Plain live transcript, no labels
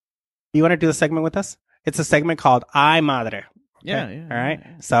You want to do the segment with us? It's a segment called Ay Madre. Okay? Yeah. All right.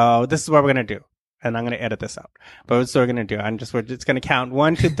 Yeah. So this is what we're going to do. And I'm going to edit this out. But this is what we're going to do. We're just going to count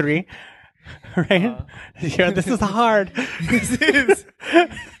 1, 2, 3. Right? Yeah, this is hard. This is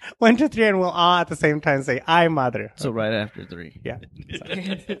 1, 2, 3, and we'll all at the same time say "Ay madre." So right after 3. Yeah.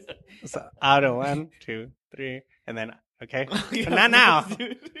 So out of 1, 2, 3, and then okay. Not now.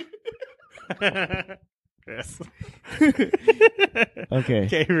 Yes. Okay.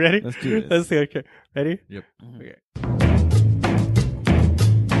 Okay. Ready? Let's do this. Let's see. Okay. Ready? Yep. Okay.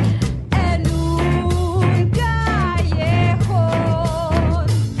 En un callejón,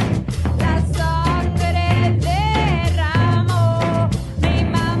 la sangre derramó. Mi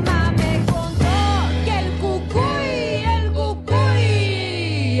mamá me contó que el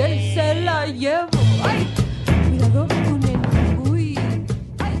cucuy, él se la llevó. Ay, cuidado con el cucuy.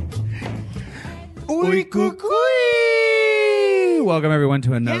 Ay. Uy, cucuy. Welcome everyone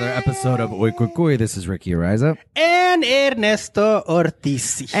to another episode of Oy Cucuy. This is Ricky Ariza. And Ernesto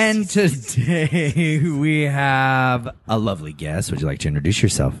Ortiz. And today we have a lovely guest. Would you like to introduce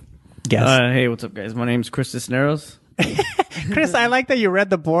yourself? Yes. Hey, what's up, guys? My name's Chris Cisneros. Chris, I like that you read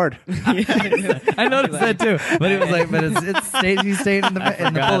the board. I noticed that too. But it was like, but you stayed in the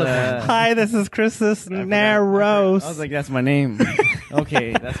bullet point. Hi, this is Chris Cisneros. I was like, that's my name.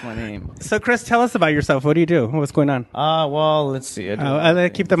 Okay, that's my name. So, Chris, tell us about yourself. What do you do? What's going on? Well, let's see.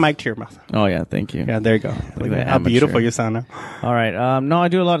 Keep the mic to your mouth. Oh, yeah, thank you. Yeah, there you go. Look at how amateur. beautiful you sound now. All right. No, I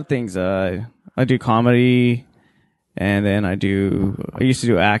do a lot of things. I do comedy, and then I used to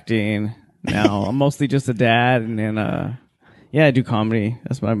do acting. Now I'm mostly just a dad, and then I do comedy.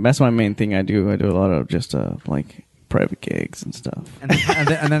 That's my main thing. I do a lot of just like private gigs and stuff. And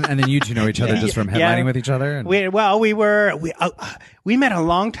then you two know each other just from headlining with each other. And... We met a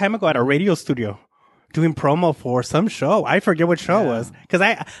long time ago at a radio studio doing promo for some show. I forget what show it was because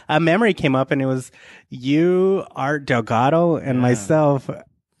a memory came up and it was you, Art Delgado, and myself.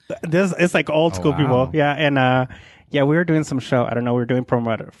 It's like old school people. Yeah, and. Yeah, we were doing some show. I don't know. We were doing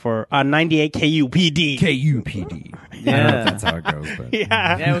promo for 98 KUPD. KUPD. Yeah. I don't know if that's how it goes, but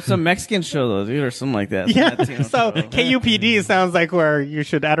Yeah. Yeah, it was some Mexican show though, dude, or something like that. Yeah. Latino So show. KUPD sounds like where you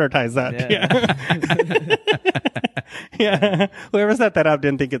should advertise that. Yeah. Yeah. Whoever set that up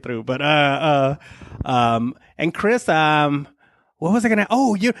didn't think it through. But and Chris, what was I gonna?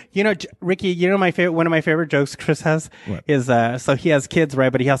 Oh, you know, Ricky, you know one of my favorite jokes Chris has is so he has kids,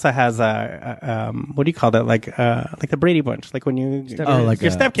 right? But he also has what do you call that? Like the Brady Bunch, like when you your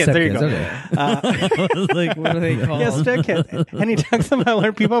stepkids. There you go. Okay. Like, what are they called? Yeah, stepkids. And he talks about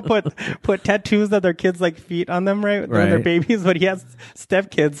when people put tattoos of their kids' like feet on them, right? When they're babies, but he has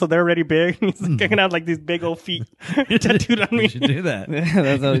stepkids, so they're already big. And he's kicking out like these big old feet tattooed on me. You should do that. Yeah,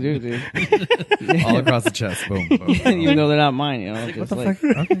 that's how they do, dude. All across the chest. Boom, boom, boom. Even though they're not mine, you know. What Just the like,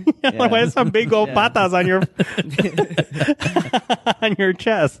 fuck? Okay. Why is some big old patas on your on your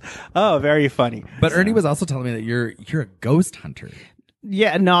chest? Oh, very funny. But Ernie was also telling me that you're a ghost hunter.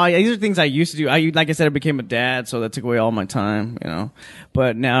 Yeah, no, these are things I used to do. Like I said, I became a dad, so that took away all my time, you know.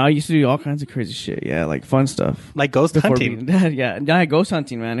 But now I used to do all kinds of crazy shit. Yeah, like fun stuff. Like ghost Before hunting. being a dad, yeah, ghost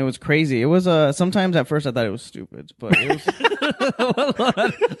hunting, man. It was crazy. It was sometimes at first I thought it was stupid, but it was.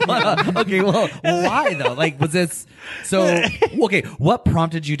 Okay, well, why though? Like, was this so? Okay, what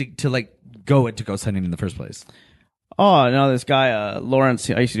prompted you to like go into ghost hunting in the first place? Oh no, this guy Lawrence.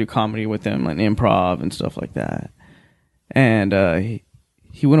 I used to do comedy with him, like improv and stuff like that. And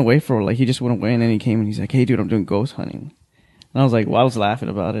he went away he just went away, and then he came and he's like, "Hey, dude, I'm doing ghost hunting." And I was like, well, I was laughing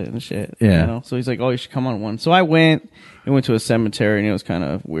about it and shit. Yeah. You know? So he's like, "Oh, you should come on one." So I went to a cemetery, and it was kind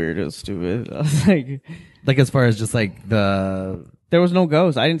of weird. It was stupid. I was like as far as just like there was no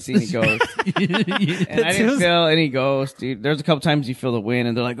ghosts. I didn't see any ghosts. And I didn't feel any ghosts, dude. There's a couple times you feel the wind,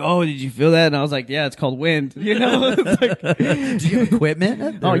 and they're like, "Oh, did you feel that?" And I was like, "Yeah, it's called wind." You know? It's like, do you have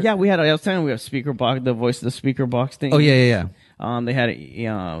equipment? oh yeah, I was telling you, we have speaker box, the voice of the speaker box thing. Oh yeah. They had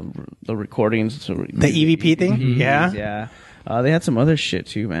the recordings, so The EVP thing? Yeah. Yeah. They had some other shit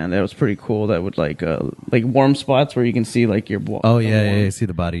too, man. That was pretty cool. That would like warm spots where you can see like your. Yeah. See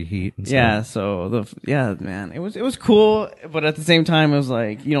the body heat. And stuff. Yeah. So man, it was cool, but at the same time, it was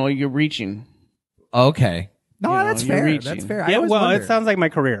like, you know, you're reaching. Okay. No, that's you're fair. reaching. That's fair. Yeah, I always well, wondered. it sounds like my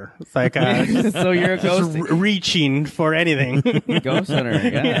career. It's like So you're a ghost reaching for anything. ghost hunter.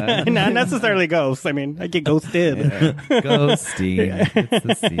 Yeah. Not necessarily ghosts. I mean, I get ghosted. Ghosting. It's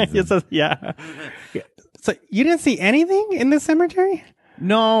the season. Yeah. So you didn't see anything in the cemetery?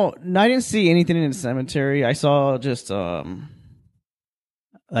 No, I didn't see anything in the cemetery. I saw just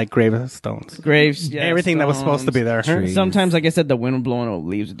like gravestones. Graves, yeah, Everything that was supposed to be there. Huh? Trees. Sometimes, like I said, the wind would blow up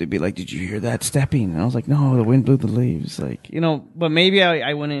leaves. They'd be like, "Did you hear that stepping?" And I was like, "No, the wind blew the leaves." Like, but maybe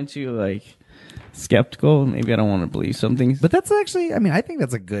I went into like skeptical. Maybe I don't want to believe some things. But that's actually, I mean, I think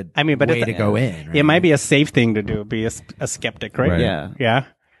that's a good I mean, but way it's- to go in. Right? It might be a safe thing to do, be a skeptic, right? Right. Yeah. Yeah.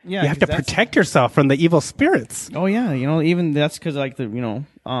 Yeah, You have to 'cause that's- protect yourself from the evil spirits. Oh yeah, even that's because like the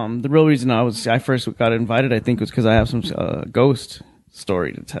the real reason I first got invited, I think, was because I have some ghost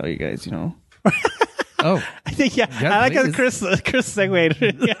story to tell you guys. Oh, I think, yeah. Yeah, I like how please. Chris segued.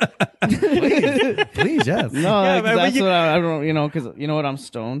 Yeah. please, yes. No, Yeah, 'cause but that's you- what I don't, because you know what, I'm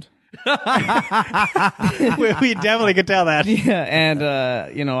stoned. we definitely could tell that. Yeah, and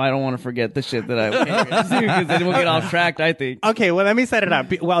I don't want to forget the shit that I because then we'll get off track. I think. Okay, well, let me set it up.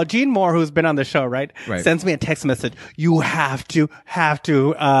 Well, Gene Moore, who's been on the show, right, sends me a text message. You have to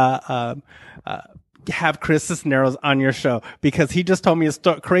have Chris Cisneros on your show because he just told me a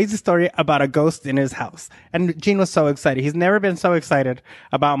crazy story about a ghost in his house. And Gene was so excited. He's never been so excited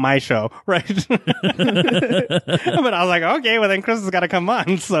about my show, right? But I was like, okay, well then Chris has got to come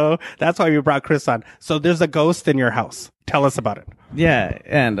on. So that's why we brought Chris on. So there's a ghost in your house. Tell us about it. Yeah,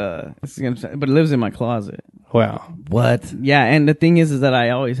 and but it lives in my closet. Wow. What? Yeah, and the thing is that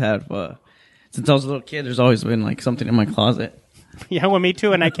I always have since I was a little kid. There's always been like something in my closet. Yeah, well, me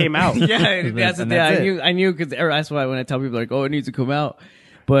too. And I came out. Yeah, that's the And thing. that's I knew because that's why when I tell people like, oh, it needs to come out,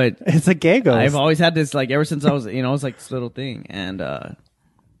 but It's a gay ghost. I've always had this like ever since I was it was like this little thing, and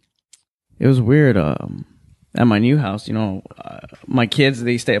it was weird. At my new house, my kids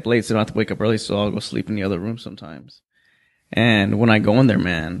they stay up late, so I don't have to wake up early, so I'll go sleep in the other room sometimes. And when I go in there,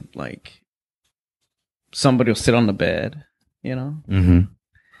 man, like somebody will sit on the bed, Mm-hmm.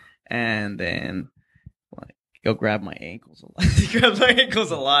 and then like he'll grab my ankles a lot. He grabs my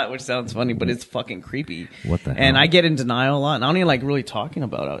ankles a lot, which sounds funny, but it's fucking creepy. What the And hell? I get in denial a lot, and I don't even like really talking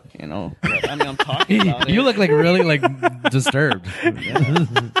about it, I mean, I'm talking about it. You look like really like disturbed.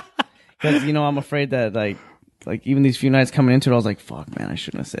 Because I'm afraid that like even these few nights coming into it, I was like, "Fuck, man, I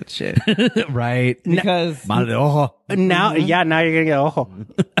shouldn't have said shit." Right. Because Mal de ojo. Now, yeah, now you're gonna get ojo.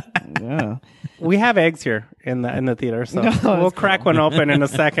 yeah, We have eggs here in the theater, so No, we'll it's crack one open in a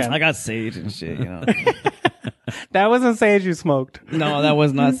second. I got sage and shit. That wasn't sage you smoked. No, that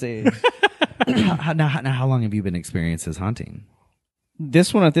was not sage. Now, how long have you been experiencing haunting?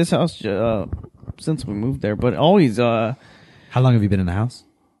 This one at this house since we moved there, but always How long have you been in the house?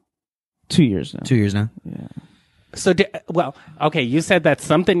 2 years now. 2 years now. Yeah. So, okay, you said that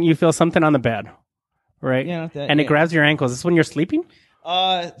you feel something on the bed, right? Yeah, and it grabs your ankles. Is this when you're sleeping?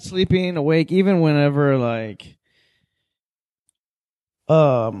 Sleeping, awake, even whenever like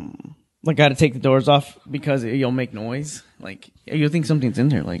I got to take the doors off because you'll make noise. Like you'll think something's in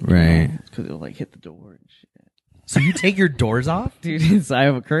there, like Right. because it'll like hit the door and shit. So you take your doors off? Dude, I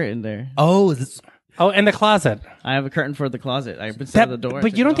have a curtain there. Oh, this, Oh, in the closet. I have a curtain for the closet. I beside the door.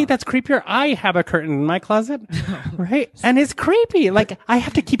 But you don't think that's creepier? I have a curtain in my closet, right? And it's creepy. Like I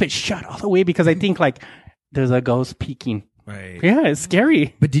have to keep it shut all the way because I think like there's a ghost peeking. right. Yeah, it's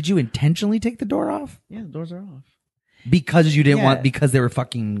scary. But did you intentionally take the door off? Yeah, the doors are off. Because you didn't Yeah. want, because they were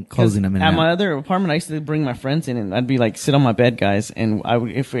fucking closing them in At and my out. other apartment, I used to bring my friends in, and I'd be like, sit on my bed, guys, and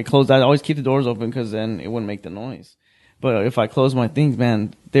if it closed, I'd always keep the doors open because then it wouldn't make the noise. But if I closed my things,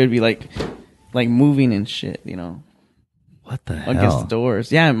 man, they'd be like moving and shit, What the hell? against the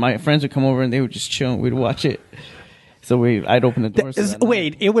doors. Yeah, my friends would come over and they would just chill. And we'd watch it. So I'd open the doors. to that night.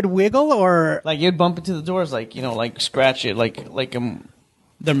 Wait, it would wiggle or Like you'd bump into the doors, like scratch it, like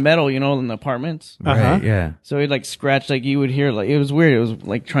they're metal, in the apartments. Right, yeah. So it'd like scratch, like you would hear, like it was weird. It was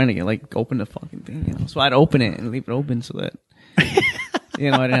like trying to get like open the fucking thing, So I'd open it and leave it open so that I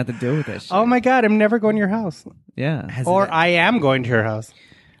didn't have to deal with that shit. oh my god, I'm never going to your house. Yeah, Or I am going to your house.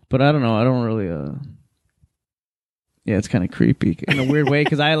 but I don't know. I don't really. Yeah, it's kind of creepy in a weird way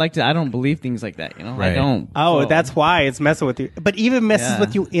because I don't believe things like that. I Right. don't. Oh, So- that's why it's messing with you. But even messes Yeah.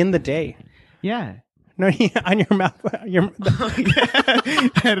 with you in the day. yeah. No, on your mouth. I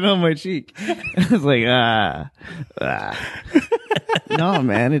had it on my cheek. I was like, No,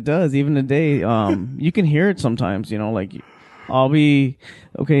 man, it does. Even today, you can hear it sometimes. Like I'll be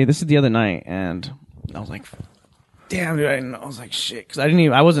okay. This is the other night, and I was like, "Damn, dude!" I was like, "Shit," because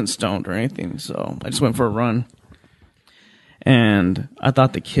I wasn't stoned or anything, so I just went for a run. And I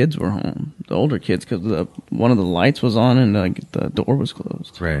thought the kids were home, the older kids, because one of the lights was on and the door was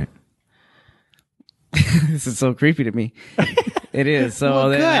closed. Right. This is so creepy to me. It is. So Well,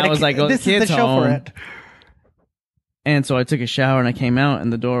 then I good. was like, "Oh, the this kids is the show home." for it. And so I took a shower and I came out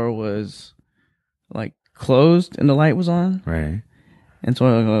and the door was like closed and the light was on. Right. And so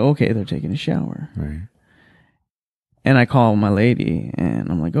I was like, okay, they're taking a shower. Right. And I call my lady, and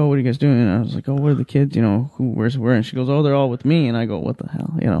I'm like, "Oh, what are you guys doing?" And I was like, "Oh, where are the kids? You know, where's where?" And she goes, "Oh, they're all with me." And I go, "What the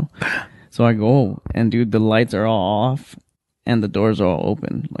hell?" You know. So I go, and dude, the lights are all off, and the doors are all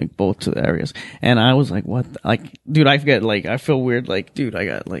open, like both to the areas. And I was like, "What?" Like, dude, I get like, I feel weird. Like, dude, I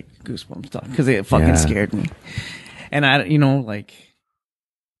got like goosebumps stuff because it fucking scared me. And I, you know, like,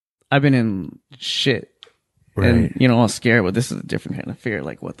 I've been in shit. Right. And, you know, I was scared, but this is a different kind of fear.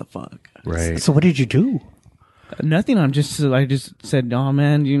 Like, what the fuck? Right. So what did you do? Nothing. I just said, "Oh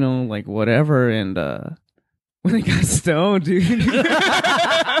man, you know, like whatever." And when I got stoned, dude,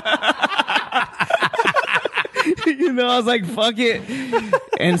 you know, I was like, "Fuck it."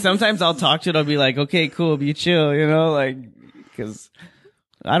 And sometimes I'll talk to it. I'll be like, "Okay, cool, be chill," you know, like because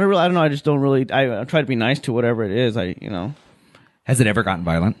I don't know. I just don't really. I try to be nice to whatever it is. You know. Has it ever gotten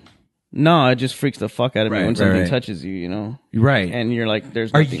violent? No, it just freaks the fuck out of me Right, when something right. touches you, you know? Right. And you're like,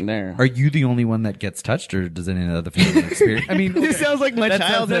 there's Are nothing you, there. Are you the only one that gets touched, or does any other family experience? I mean, This sounds like my That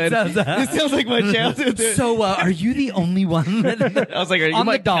sounds- childhood. that sounds- This sounds like my childhood. so are you the only one? I was like, are you on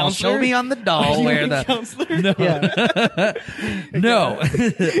my the doll. counselor? Show me on the doll where the counselor? no.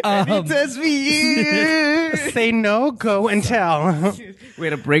 Test me. Say no, go and tell. We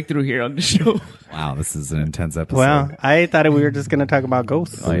had a breakthrough here on the show. Wow, this is an intense episode. Well, I thought we were just going to talk about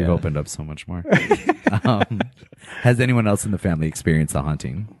ghosts. We've opened up so much more. Has anyone else in the family experienced the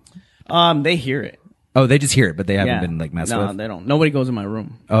haunting? They hear it. Oh, they just hear it, but they haven't Yeah. been like messed No, with. they don't. Nobody goes in my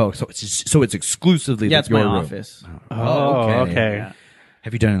room. Oh, so it's exclusively Yeah, like it's my your room. office. Oh, okay. Yeah.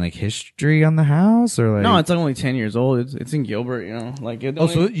 Have you done like history on the house or like? No, it's only 10 years old. It's in Gilbert, you know. Like it Oh,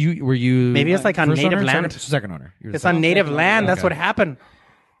 so were you? Maybe it's like on first native owner, land. second owner. You were the It's on second- native land. That's Okay. what happened.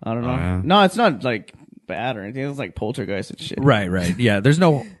 I don't know. yeah. No, it's not like bad or anything. It's like poltergeist and shit. Right. Yeah. There's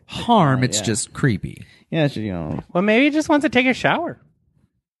no harm. It's yeah. just creepy. Yeah, it's, you know. Well, maybe he just wants to take a shower.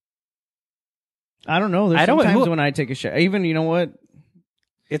 I don't know. There's I don't- sometimes who- when I take a shower, even, you know what?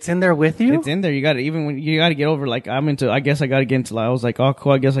 It's in there with you? It's in there. You got to, even when you got to get over, like, I guess I got to get into, I was like, oh,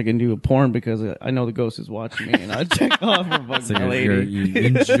 cool. I guess I can do a porn because I know the ghost is watching me and I check off for fucking So my lady. you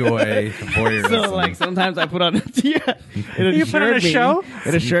enjoy voyeurism. So, like, sometimes I put on, yeah. You put on a show?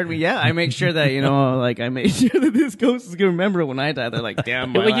 It assured me, yeah. I make sure that, you know, like, I made sure that this ghost is going to remember when I die. They're like,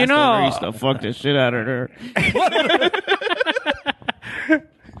 damn, my Well, you last know- owner used to fuck the shit out of her.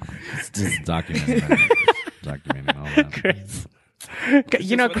 It's just documenting all that. Chris.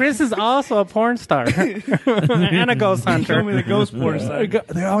 You know, Chris is also a porn star and a ghost hunter. Show me the ghost porn star.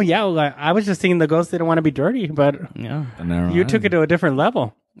 Oh, yeah. Well, I was just thinking the ghosts didn't want to be dirty, but Yeah. you took it to a different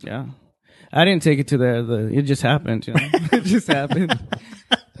level. Yeah. I didn't take it to it just happened, you know. It just happened.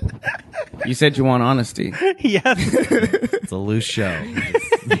 You said you want honesty. Yes. It's a loose show.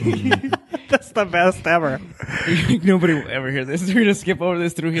 That's the best ever. Nobody will ever hear this. We're gonna skip over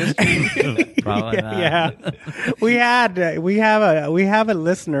this through history. Probably not. Yeah. We have a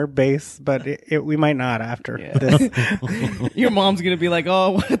listener base, but we might not after this. Your mom's gonna be like,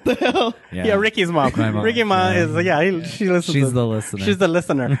 "Oh, what the hell?" Yeah, Ricky's mom. My mom. Ricky mom is she listens. She's to- the listener. She's the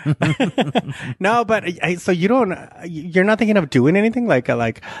listener. No, but so you're not thinking of doing anything like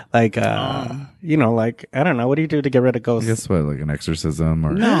you know, like I don't know. What do you do to get rid of ghosts? Guess what? Like an exorcism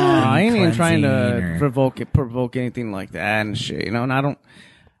or No, I ain't even trying cleansing to or- provoke anything like that and shit. You know, and I don't.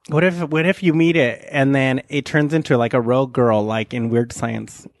 What if you meet it and then it turns into like a real girl, like in Weird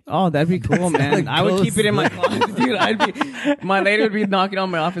Science? Oh, that'd be cool, man. I would keep it in my closet, dude. My lady would be knocking on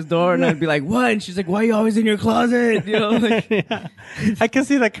my office door, and I'd be like, "What?" And she's like, "Why are you always in your closet?" You know, like, Yeah. I can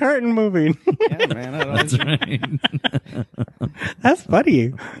see the curtain moving. yeah, man. I don't, That's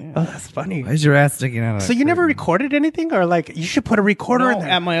funny. Oh, that's funny. Why is your ass sticking out? Of So you never recorded anything, or like you should put a recorder in No, there?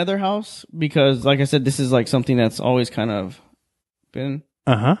 at my other house, because like I said, this is like something that's always kind of been.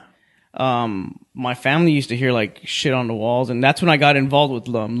 My family used to hear like shit on the walls, and that's when I got involved with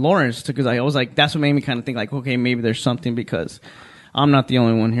Lawrence, because I was like, that's what made me kind of think like, okay, maybe there's something, because I'm not the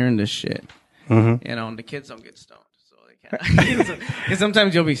only one hearing this shit. You know, and the kids don't get stoned, so they can't. Because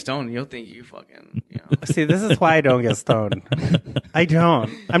sometimes you'll be stoned, and you'll think you fucking, you know. See, this is why I don't get stoned. I don't.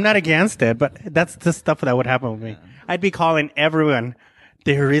 I'm not against it, but that's the stuff that would happen with me. I'd be calling everyone,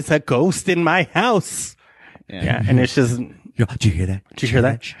 there is a ghost in my house. Yeah, and it's just, Did you hear that? did you hear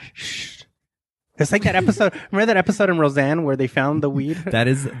that? Shh. It's like that episode. Remember that episode in Roseanne where they found the weed? That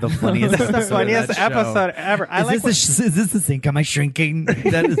is the funniest. That's the episode of funniest that show. episode ever. I like is this the sink? Am I shrinking?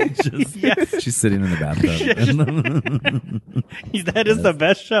 That is just. Yes. She's sitting in the bathtub. that is the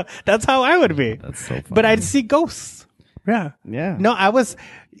best show. That's how I would be. That's so funny. But I'd see ghosts. Yeah. Yeah. No, I was,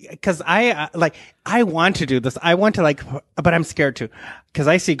 because I want to do this. I want to but I'm scared to, because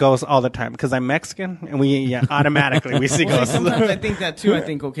I see ghosts all the time. Because I'm Mexican, and automatically we see ghosts. Sometimes I think that too. I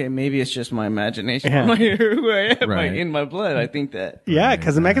think, okay, maybe it's just my imagination. Yeah. Who I am, Right. in my blood. I think that. Yeah,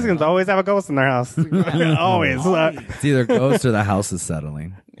 because the Mexicans always have a ghost in their house. Always. It's either ghost or the house is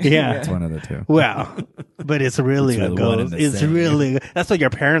settling. Yeah. It's one of the two. Wow. But it's really It's a really one ghost. and the It's same. really, that's what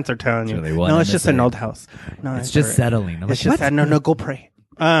your parents are telling you. really one No, and it's the just an same. old house. No, It's just all right. settling. I'm It's like, just that. No, go pray.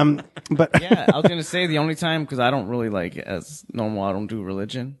 But Yeah, I was gonna say the only time, because I don't really as normal. I don't do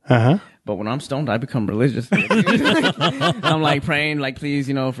religion. uh-huh. But when I'm stoned, I become religious. I'm like praying, like, please,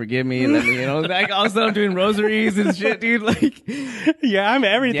 forgive me, and let me, like also I'm doing rosaries and shit, dude. Like, Yeah, I'm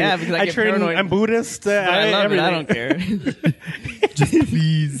everything. Yeah, because I get paranoid. I'm Buddhist. I love it. I everything. don't care. just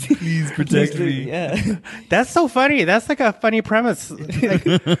please protect me. Yeah. That's so funny. That's like a funny premise. Like,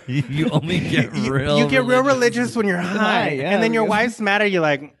 You only get real. you get real religious when you're high, yeah, and then your because- wife's mad at you,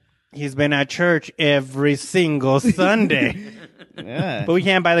 like, he's been at church every single Sunday, Yeah. but we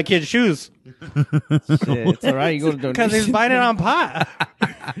can't buy the kids shoes Shit, it's all right. You go to donation. because he's buying it on pot.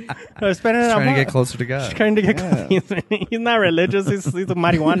 Or spending it on Trying to pot. get closer to God. Trying to get he's not religious. He's a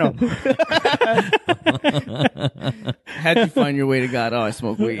marijuana. How'd you find your way to God? Oh, I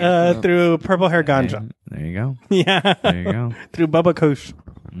smoke weed. Through purple hair ganja. There you go. Yeah. There you go. Through Bubba Kush.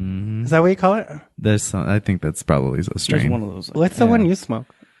 Is that what you call it? There's some, I think that's probably so There's strange. one of those. What's the one you smoke?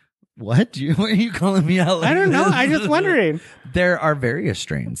 What? Why are you calling me out? Like I don't know. this? I'm just wondering. There are various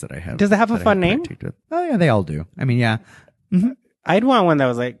strains that I have. Does it have a that I fun name? partaked with. Oh yeah, they all do. I mean, yeah. I'd want one that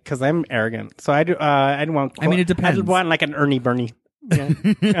was like, because I'm arrogant. So I'd want. I mean, it depends. I'd want like an Ernie Bernie. Yeah.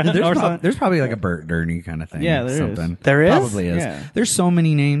 There's probably like a Bert Ernie kind of thing. Yeah, there is. something. There is? Probably is. Yeah. There's so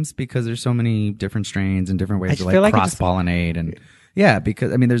many names because there's so many different strains and different ways I to feel like it cross pollinate and yeah,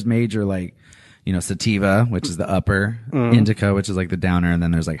 because I mean, there's major sativa, which is the upper, indica, which is like the downer, and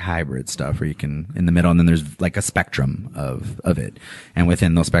then there's like hybrid stuff where you can in the middle, and then there's like a spectrum of it, and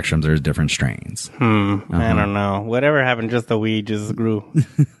within those spectrums there's different strains. I don't know. Whatever happened, just the weed just grew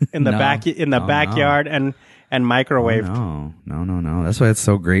in the No. backyard and microwaved. No. That's why it's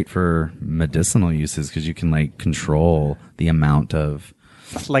so great for medicinal uses because you can like control the amount of.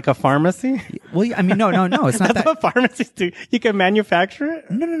 Like a pharmacy. Well, I mean, no. It's not That's that. what pharmacies do. You can manufacture it.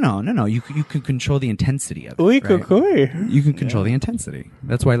 No. You can control the intensity of it. Ooh, right? cuckoo. You can control the intensity.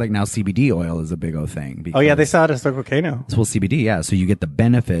 That's why, like now, CBD oil is a big old thing. Oh yeah, they because- sell it at Circle K now. Well, CBD, yeah. So you get the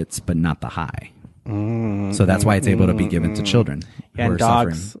benefits, but not the high. So that's why it's able to be given to children Yeah, who and are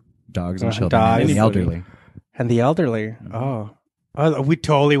dogs. suffering. Dogs and children dogs. and the Anybody. elderly. And the elderly. Oh, we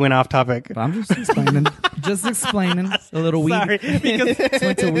totally went off topic. I'm just explaining. A little weed. Sorry, because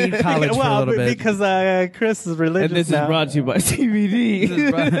Went to weed college for a well, little bit. because Chris is religious And this now. is brought to you by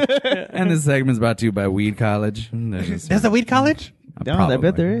CBD. And this segment's brought to you by Weed College. There's a weed college. I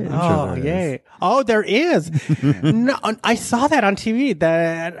bet there is. I'm sure Oh, there is. yay. Oh, there is. No, I saw that on TV.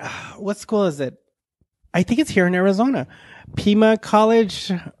 That what school is it? I think it's here in Arizona. Pima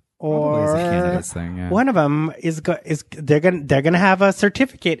College or Probably is a cannabis thing, yeah. one of them is they're gonna have a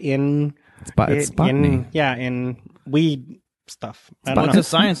certificate in It's botany. in weed stuff. I Well, don't it's know. a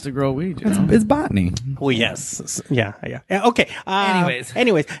science to grow weed. It's botany. Oh yes, yeah. Okay.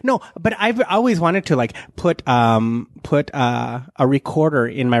 Anyways. No, but I've always wanted to like put a recorder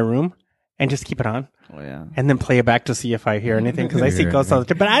in my room and just keep it on. Oh yeah. And then play it back to see if I hear anything because I see Right, ghosts all the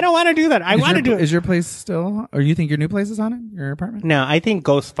time. But I don't want to do that. I want to do it. Is your place still? Or you think your new place is on it? Your apartment? No, I think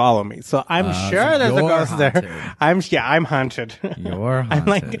ghosts follow me. So I'm sure so there's a you're ghost haunted. there. I'm haunted. You're I'm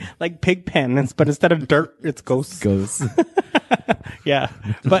haunted. like Pigpen, but instead of dirt, it's ghosts. Ghosts. Yeah,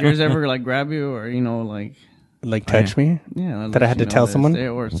 Did but yours ever like grab you or like touch me. yeah That I had to tell someone?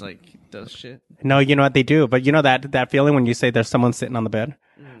 or it's like does shit. No, you know what they do. But you know that feeling when you say there's someone sitting on the bed.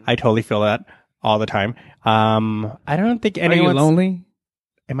 I totally feel that all the time. I don't think Are you anyone's lonely?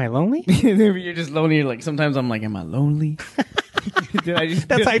 Am I lonely? Maybe you're just lonely. You're like sometimes I'm like, am I lonely? Dude,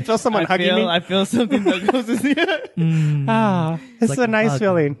 That's how I feel someone hugging me. I feel something that goes It's like a a nice hug.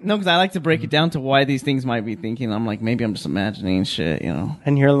 feeling. No, because I like to break it down to why these things might be thinking. I'm like, maybe I'm just imagining shit,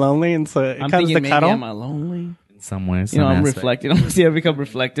 And you're lonely, and so it I'm comes thinking to maybe cuddle. am I lonely? In some ways. I'm aspect. reflecting. I become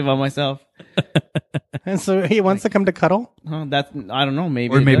reflective on myself. And so he wants to come to cuddle. Huh, that's I don't know.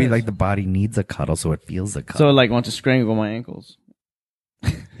 Maybe Or it maybe does. like the body needs a cuddle, so it feels a so cuddle. like want to strangle my ankles.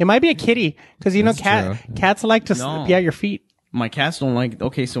 It might be a kitty because you know That's true. cats like to No. be at your feet. My cats don't like.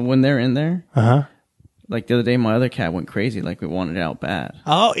 Okay, so when they're in there, Uh-huh. like the other day, my other cat went crazy. Like we wanted it out bad.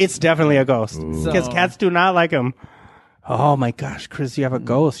 Oh, it's definitely a ghost because So- cats do not like him. Oh my gosh, Chris, you have a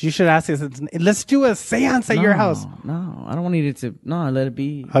ghost. You should ask us. Let's do a seance at your house. No, I don't need it to. No, let it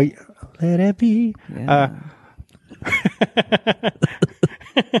be. Oh, let it be. Yeah.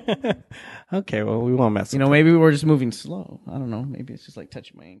 Okay, well, we won't mess. You know, maybe we're just moving slow. I don't know. Maybe it's just like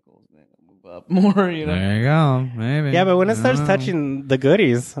touching my ankles and then I'll move up more. You know. There you go. Maybe. Yeah, but when it starts touching the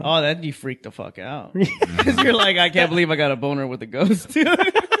goodies, Oh, then you freak the fuck out. Because you're like, I can't believe I got a boner with a ghost.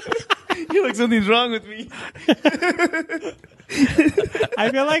 You're like, something's wrong with me. I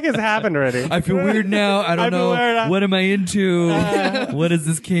feel like it's happened already. I feel weird now. I I don't feel know. weird. What am I into? What is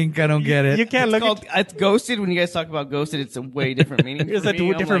this kink? I don't get it. You can't look Called, it's ghosted. When you guys talk about ghosted, it's a way different meaning. It's for a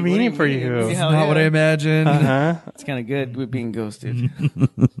me. I'm different like, what do meaning you for mean? you. It's Hell not what I yeah. imagined. Uh-huh. It's kind of good with being ghosted.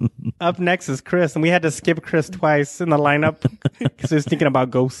 Up next is Chris, and we had to skip Chris twice in the lineup because he was thinking about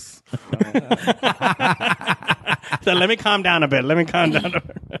ghosts. So let me calm down a bit.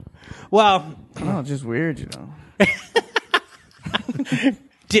 Well, Oh, it's just weird, you know.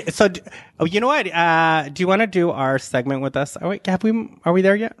 you know what? Do you want to do our segment with us? Are we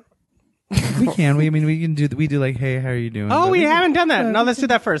there yet? We can. I mean, we can do. We do like, hey, how are you doing? Oh, But we haven't done that. No, let's do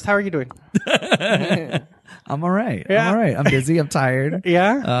that first. How are you doing? I'm all right. Yeah. I'm all right. I'm busy. I'm tired.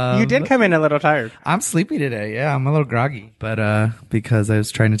 Yeah, you did come in a little tired. I'm sleepy today. Yeah, I'm a little groggy, but because I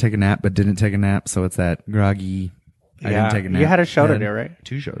was trying to take a nap but didn't take a nap, so it's that groggy. I Yeah. didn't take a nap. You had a show I had today, right?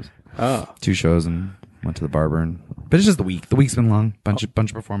 2 shows. Oh, 2 shows and went to the barber. But it's just the week. The week's been long. Bunch of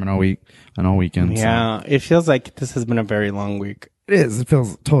performing all week and all weekend. so- yeah. It feels like this has been a very long week. it is. It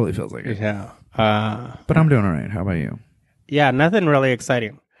totally feels like it. Yeah. But I'm doing all right. How about you? Yeah, nothing really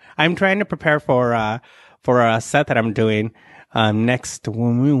exciting. I'm trying to prepare for a set that I'm doing next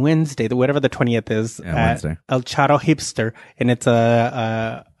Wednesday, whatever the 20th is, Yeah, at Wednesday. El Charo Hipster, and it's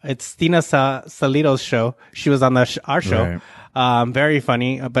it's Tina Salito's show. She was on our show. Right. Very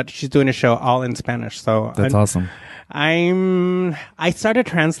funny, but she's doing a show all in Spanish. So That's awesome. I started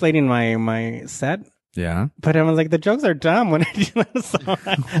translating my set. Yeah. But I was like, the jokes are dumb when I do that, so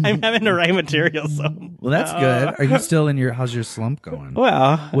I'm having to write material. So, Well, that's good. Are you still in your? How's your slump going?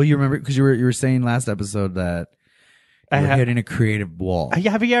 well, Well, you remember because you were saying last episode that you were ha- hitting a creative wall.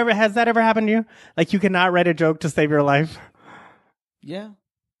 has that ever happened to you? Like you cannot write a joke to save your life? Yeah.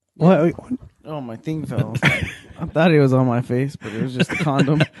 What? Oh, my thing fell. I thought it was on my face, but it was just a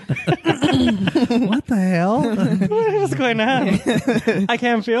condom. What the hell? What is going on? I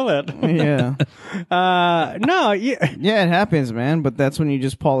can't feel it. Yeah. No. Yeah, it happens, man. But that's when you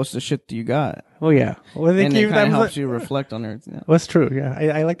just polish the shit that you got. Well, yeah. Well, they And it keep kind them. of helps you reflect on it. Yeah. What's true? Yeah,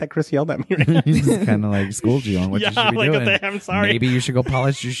 I like that Chris yelled at me. Right He just kind of like schooled you on what Yeah, you should be like, doing. what the- I'm sorry. Maybe you should go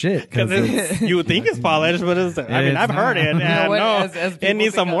polish your shit Because you think it's polished, but it's, I mean, It's I've heard it. not. And You know what? no, As it people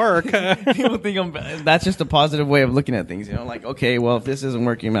needs some think work. People think that's just a positive way of looking at things. You know, like, okay, well, if this isn't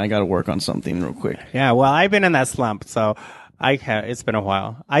working, man, I got to work on something real quick. Yeah, well, I've been in that slump, so it's been a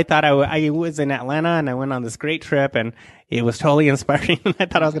while. I thought I was in Atlanta and I went on this great trip and it was totally inspiring. I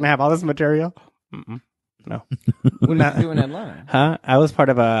thought I was going to have all this material. No. What are you doing in Atlanta? Huh? I was part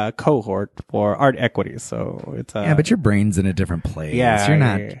of a cohort for art equity, so it's Yeah, but your brain's in a different place. Yeah,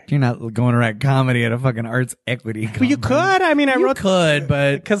 you're not going to write comedy at a fucking arts equity. Well, you could. I mean, I You wrote could,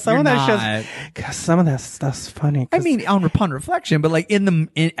 but because some you're of that not. because some of that stuff's funny. I mean, upon reflection, but like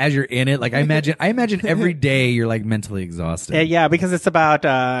as you're in it, like I imagine every day you're like mentally exhausted. yeah, because it's about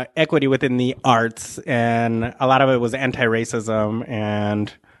equity within the arts, and a lot of it was anti-racism,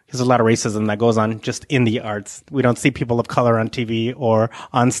 and there's a lot of racism that goes on just in the arts. We don't see people of color on TV or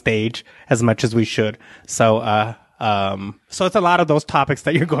on stage as much as we should. So, so it's a lot of those topics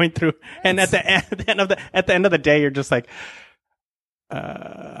that you're going through, and at the end of the day, you're just like,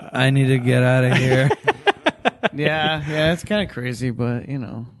 I need to get out of here. Yeah, it's kind of crazy, but you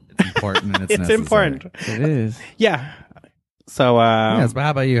know, It's important and it's it's necessary. important. it is. Yeah. So, Yes, but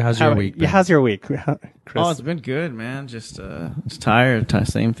how about you? How's your week? Yeah, how's your week, Chris? Oh, it's been good, man. Just it's tired.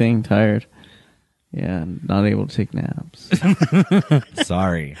 Same thing, tired. Yeah, not able to take naps.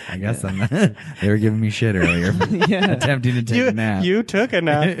 Sorry. I guess they were giving me shit earlier. Yeah. Attempting to take a nap. You took a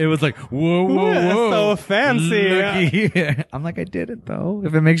nap. It was like, whoa, whoa, That's whoa. so fancy. Looky here. I'm like, I did it though.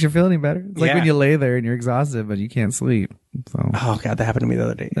 If it makes you feel any better. It's like Yeah. when you lay there and you're exhausted, but you can't sleep. So Oh God, that happened to me the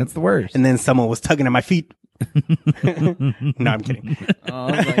other day. that's the worst. And then someone was tugging at my feet. No, I'm kidding. Oh,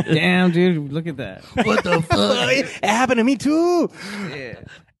 I was like, damn, dude, look at that. What the fuck? It happened to me too.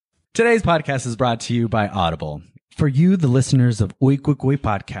 Today's podcast is brought to you by Audible. For you, the listeners of Uy Quick Uy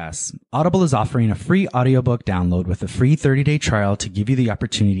podcasts, Audible is offering a free audiobook download with a free 30-day trial to give you the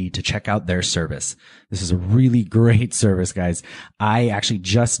opportunity to check out their service. This is a really great service, guys. I actually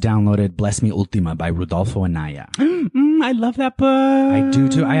just downloaded Bless Me Ultima by Rudolfo Anaya. I love that book. I do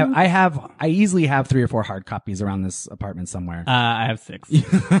too. I easily have 3 or 4 hard copies around this apartment somewhere. I have 6.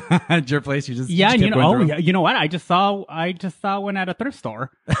 At your place, you just Yeah, just and kept going through. yeah, you know what? I just saw one at a thrift store,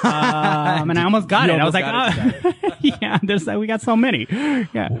 and I almost got You it. I was like, almost yeah, we got so many.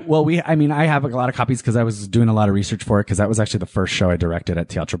 Yeah. Well, I have a lot of copies because I was doing a lot of research for it because that was actually the first show I directed at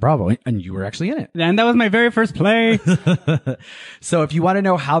Teatro Bravo, and you were actually in it. And that was my very first play. So if you want to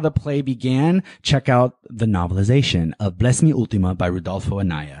know how the play began, check out the novelization of Bless Me Ultima by Rudolfo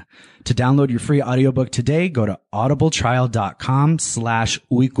Anaya. To download your free audiobook today, go to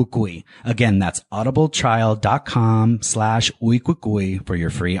audibletrial.com/uikuikui. Again, that's audibletrial.com/uikuikui for your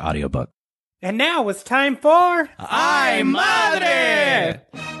free audiobook. And now it's time for Ay Madre!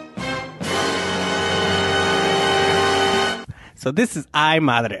 So this is Ay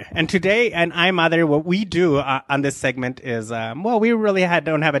Madre. And today, in Ay Madre, what we do on this segment is, we really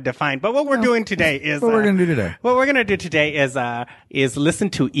don't have it defined, but what we're doing today is... What we're going to do today? What we're going to do today is listen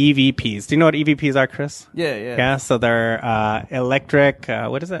to EVPs. Do you know what EVPs are, Chris? Yeah. Yeah, so they're electric,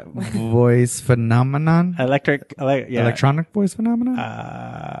 what is it? Voice phenomenon? Electronic voice phenomenon?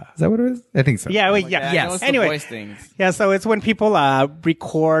 Is that what it is? I think so. Yeah, I know yes. it's the Anyway, voice things. yeah, so it's when people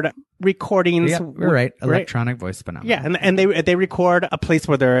record recordings. Yeah, we're right. Electronic voice phenomenon. Yeah, and they record a place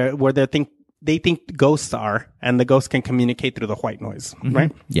where they think ghosts are, and the ghosts can communicate through the white noise,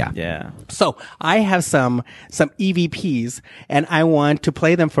 right? Yeah. Yeah. So I have some EVPs, and I want to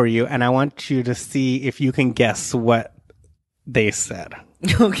play them for you, and I want you to see if you can guess what they said.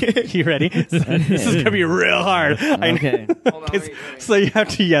 Okay. You ready? This is gonna be real hard. Okay. Hold on, wait. So you have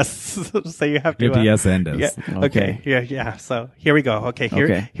to yes. So you have to You have to yes and us. Yeah. Okay. Yeah. So here we go. Okay.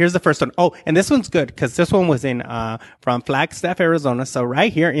 Okay. Here's the first one. Oh, and this one's good because this one was in from Flagstaff, Arizona. So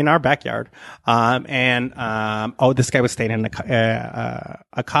right here in our backyard. This guy was staying in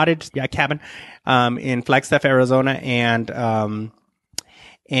a cottage, cabin, in Flagstaff, Arizona, and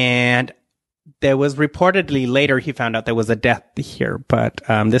there was reportedly later he found out there was a death here, but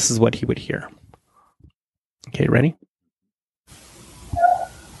this is what he would hear. Okay, ready?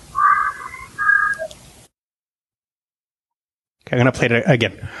 Okay, I'm going to play it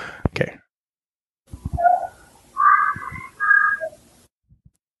again. Okay.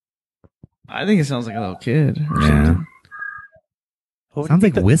 I think it sounds like a little kid. Or Yeah. something. What do Sounds you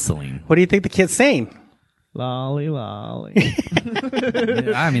like think whistling. what do you think the kid's saying? Lolly, lolly.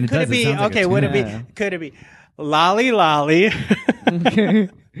 Yeah, I mean, it Could does. it be, sounds like okay, a would tune. it be, could it be lolly, lolly?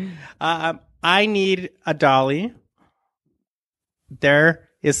 I need a dolly. There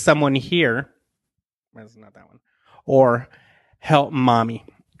is someone here. That's not that one. Or help mommy.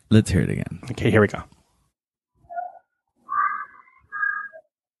 Let's hear it again. Okay, here we go.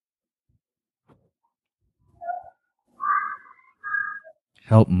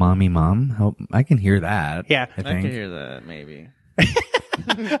 Help mommy, mom. Help. I can hear that. Yeah. I I can think. hear that, maybe.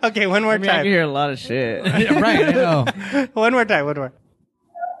 Okay, one more I mean, I time. can hear a lot of shit. Yeah, right. I know. One more time. One more.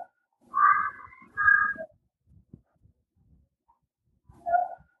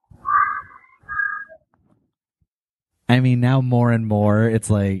 I mean, now more and more, it's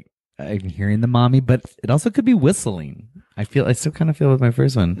like I'm hearing the mommy, but it also could be whistling. I still kind of feel with my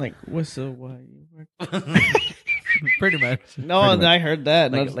first one. Like, whistle while you work. pretty much. No, I heard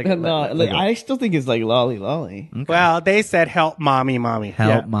that. Like I still think it's like lolly, lolly. Well, they said help mommy, mommy.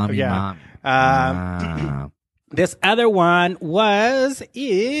 Help Yeah. mommy, Yeah. mom. This other one was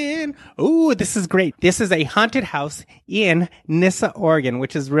in, this is great. This is a haunted house in Nissa, Oregon,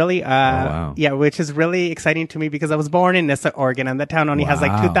 which is really, wow. which is really exciting to me because I was born in Nissa, Oregon, and the town only has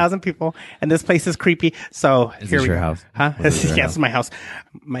like Wow. 2,000 people, and this place is creepy. So Is here this we your go. house? Huh? Was it your Yes, house? my house.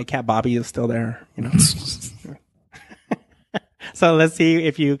 My cat Bobby is still there, you know. So let's see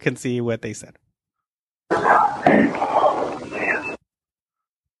if you can see what they said.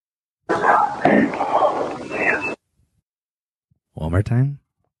 One more time.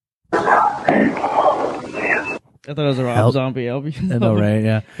 I thought it was a Rob Help. Zombie album. I know, right?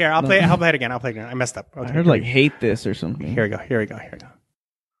 Yeah. Here, I'll play it again. I messed up. I Okay, heard like hate this or something. here we go. I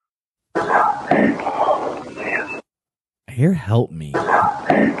hear help me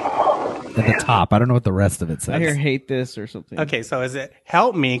at the top. I don't know what the rest of it says. I hear hate this or something. Okay, so is it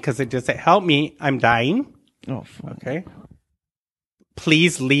help me? Because it just said help me, I'm dying. Oh, fuck. Okay.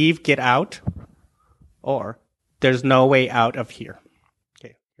 Please leave, get out. Or there's no way out of here.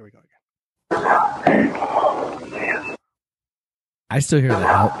 Okay, here we go again. I still hear the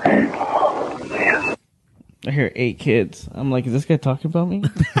help. I hear 8 kids. I'm like, is this guy talking about me?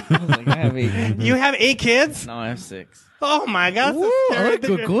 I was like, I have 8 kids. You have 8 kids? No, I have 6. Oh my God! You're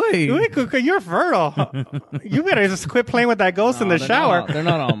fertile. You better just quit playing with that ghost in the shower. They're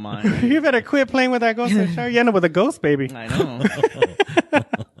not all mine. You better quit playing with that ghost in the shower. You end up with a ghost baby. I know.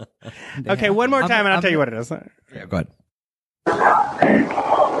 Okay, one more time and I'll tell you what it is. Yeah, go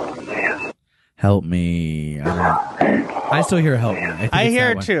ahead. Help me. I still hear help me. I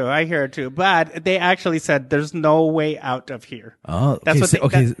hear it too. But they actually said there's no way out of here. Oh, That's what say,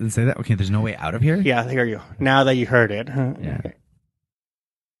 they- say that. Okay, there's no way out of here? Yeah, here you. Now that you heard it. Yeah.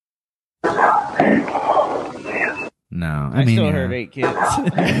 No, I mean, still yeah. heard 8 kids.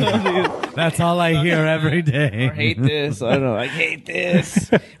 That's all I hear every day. Or hate this. I don't know. I hate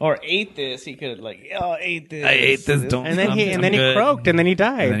this. Or ate this. He could have like, oh, ate this. I ate this. Don't. And then he croaked and then he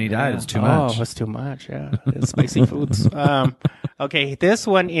died. And then he died. It's too Oh, much. it's too much. Yeah, it's spicy foods. Okay, this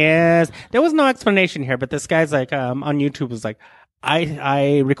one is. There was no explanation here, but this guy's like on YouTube was like,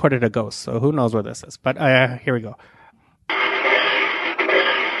 I recorded a ghost, so who knows where this is? But here we go.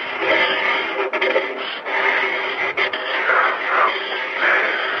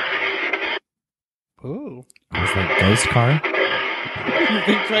 Ooh. It's like ghost car. You've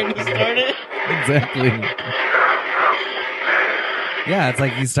been trying to start it? Exactly. Yeah, it's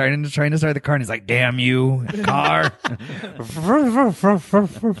like he's trying to start the car, and he's like, "Damn you, car!"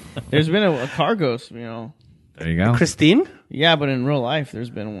 There's been a car ghost, you know. There you go. Christine? Yeah, but in real life, there's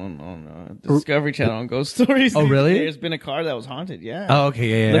been one on Discovery Channel on Ghost Stories. Oh, really? There's been a car that was haunted. Yeah. Oh,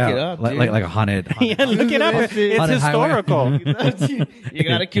 okay, yeah. Look it up, dude. like a haunted. Yeah, look it up. It's Haunted historical. You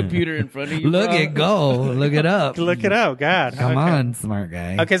got a computer in front of you. Look bro. it go. Look it up. Look it up. God. Come Okay. on, smart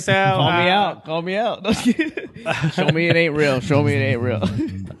guy. Okay, so Call me out. Call me out. Show me it ain't real. Show me it ain't real.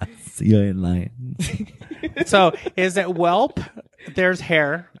 See you in line. So is it whelp? There's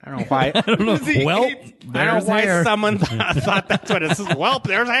hair. I don't know why. I don't know. Well, I don't know there's why hair. someone thought that's what it is. Whelp,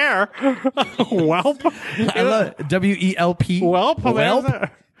 there's hair. Whelp. I love WELP. Whelp.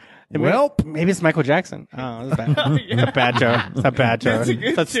 Whelp. Welp. Maybe it's Michael Jackson. Oh, that's bad. It's a bad joke. It's a bad joke.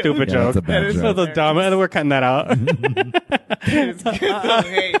 It's a stupid Yeah, joke. it's a bad joke. That's a dumb. We're cutting that out.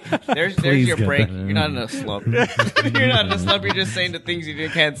 Hey, there's Please your get break. that. You're not in a slump. You're not in a slump. You're just saying the things you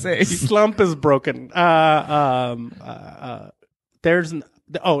can't say. Slump is broken. There's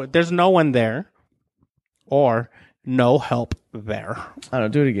no one there, or no help there. I don't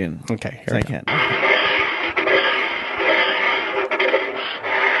do it again. Okay, here I we go. can't.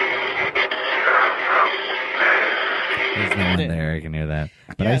 There's no one there. I can hear that.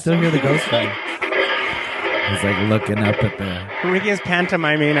 But Yeah, I still so- hear the ghost thing. He's like looking up at the. Ricky is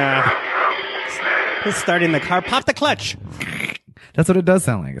pantomiming. He's starting the car. Pop the clutch. That's what it does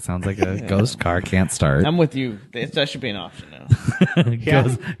sound like. It sounds like a ghost car can't start. I'm with you. That should be an option now. Yeah.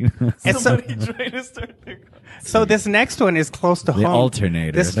 Ghost- And so, trying to start the car. so this next one is close to the home.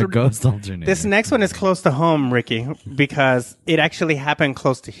 alternator. The ghost alternator. This next one is close to home, Ricky, because it actually happened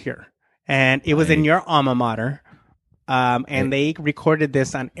close to here, and it was in your alma mater. And they recorded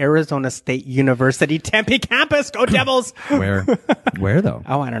this on Arizona State University Tempe campus. Go Devils! Where? Where though?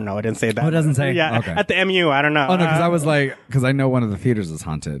 Oh, I don't know. It didn't say that. Oh, it doesn't say? Yeah, Okay. at the MU. I don't know. Oh no, because I was like, because I know one of the theaters is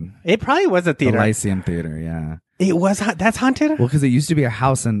haunted. It probably was a The theater. Lyceum Theater, yeah. It was. That's haunted. Well, because it used to be a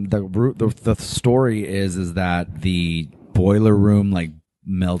house, and the story is that the boiler room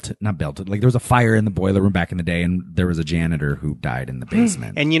not melted. Like there was a fire in the boiler room back in the day, and there was a janitor who died in the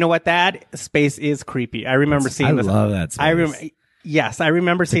basement. And you know what? That space is creepy. I remember seeing. I this. love that space. I remember. Yes, I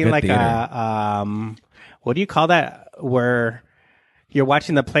remember seeing good like theater. what do you call that? Where you're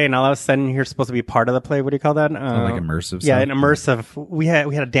watching the play and all of a sudden you're supposed to be part of the play. What do you call that? like immersive Yeah, stuff? an immersive. We had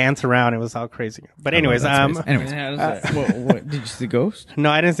to dance around. It was all crazy. But anyways, that space. Anyways, How does that? What, did you see Ghost?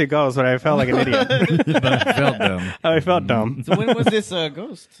 no, I didn't see ghosts, but I felt like an idiot. but I felt dumb. I felt dumb. So when was this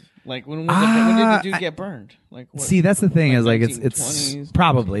Ghost? Like when when did the dude get burned? Like what? See, that's the thing is like it's 1920s?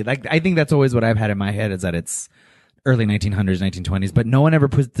 probably like I think that's always what I've had in my head is that it's early 1900s, 1920s, but no one ever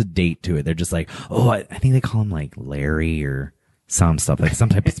puts the date to it. They're just like, oh, I think they call him like Larry or some stuff. Like some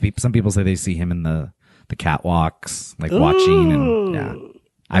type of some people say they see him in the catwalks, like watching, and yeah,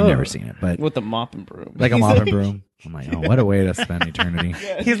 I've never seen it, but with the mop and broom. like a mop and broom. I'm like, oh, what a way to spend eternity,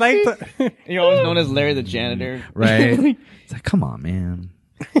 He's like, You're always known as Larry the janitor. right? It's like, come on, man.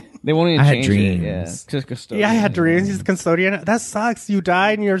 They won't even I had change dreams. it. Yeah, just custodian. Yeah, I had dreams. He's a custodian. That sucks. You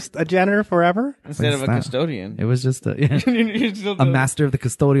died and you're a janitor forever. instead of a What's that? custodian. It was just You're still a doing- master of the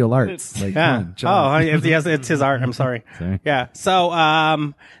custodial arts. Like, Yeah. come on, John. Yes, it's his art. I'm sorry. Sorry. Yeah.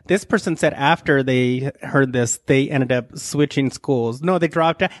 So, this person said after they heard this, they ended up switching schools. No, they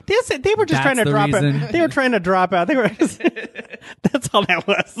dropped out. They said they were just That's trying to the drop reason. out. They were trying to drop out. They were. That's all that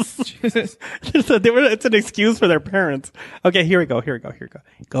was. So it's an excuse for their parents. Okay, here we go.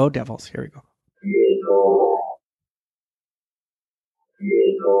 Go Devils. Here we go.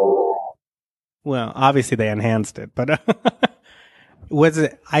 Well, obviously they enhanced it, but was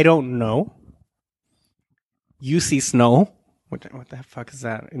it? I don't know. UC Snow. What the fuck is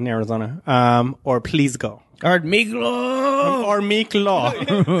that in Arizona? Or Please Go. Or Miglo. Or Meek Law.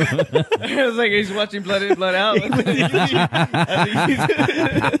 It was like he's watching Blood In, Blood Out. Listen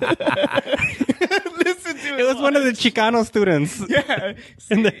to it. It was one of the Chicano students. Yeah.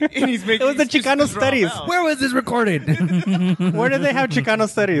 In the- And he's making it was the excuses Chicano to drop studies. out. Where was this recorded? Where did they have Chicano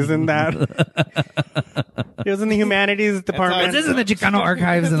studies in that? It was in the humanities department. Is this in the Chicano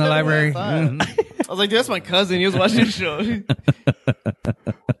archives in the library? I was like, that's my cousin. He was watching the show.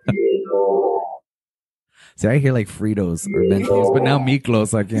 See, I hear like Fritos or Mentos, but now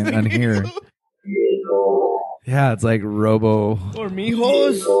Miklos I can't unhear. Yeah, it's like Robo Or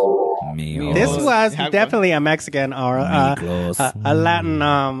Mijos. Mio. This was Have one. definitely a Mexican or Miklos. a Latin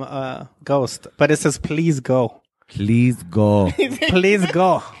ghost, but it says "Please go, Please go. please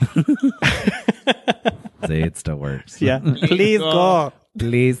go." See, it still works. Yeah, please go.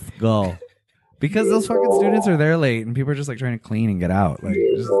 Please go. Because those fucking students are there late and people are just like trying to clean and get out. Like,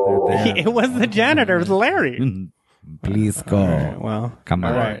 just, they're there. It was the janitor, it was Larry. Please go. Well, Come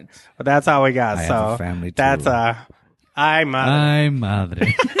on. all right. But that's all we got. I so have a family, too. that's I'm Ay,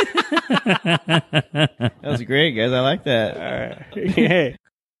 madre. That was great, guys. I like that. Hey.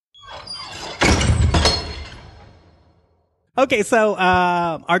 Okay, so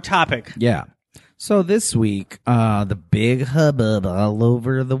our topic. Yeah. So this week, the big hubbub all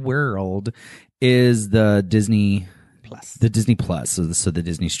over the world is the Disney Plus. The Disney Plus. So the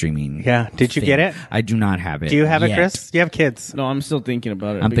Disney streaming. Yeah. Did you thing. get it? I do not have it. Do you have it, yet. Chris? You have kids. No, I'm still thinking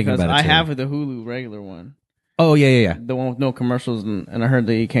about it. I'm thinking because about it, I too. have the Hulu regular one. Oh, yeah. The one with no commercials. And I heard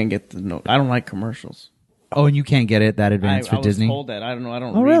that you can't get the no. I don't like commercials. Oh, and you can't get it that advanced I for was Disney? told that. I don't know. I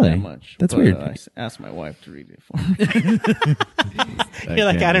don't Oh, read really? that much. That's But, weird. I asked my wife to read it for me. You're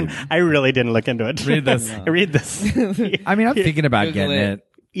like, I really didn't look into it. Read this. Read this. I mean, I'm thinking about Here's getting the it.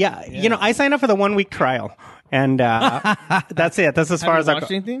 Yeah, you know, I signed up for the 1 week trial, and that's it. That's as far Have as you I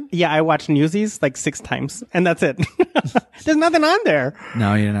watched anything? Yeah, I watched Newsies like 6 times, and that's it. There's nothing on there.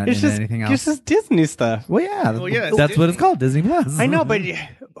 No, you're not It's into just anything it's else. just Disney stuff. Well, yeah. yeah, it's that's what it's called, Disney Plus. I know, but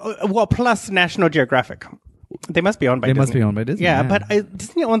well, plus National Geographic. They must be owned by They Disney. must be owned by Disney, Yeah, yeah. but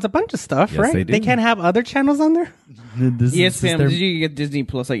Disney owns a bunch of stuff, Yes, right? they do. Can't have other channels on there? This is just ESPN. their- Did you get Disney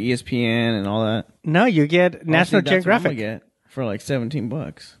Plus like ESPN and all that? No, you get National Honestly, that's what I'm gonna Geographic. get for like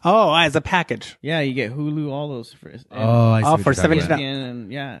 $17. Oh, as a package. Yeah, you get Hulu, all those for. and Oh, I see. Oh, what for you're talking about. $79. ESPN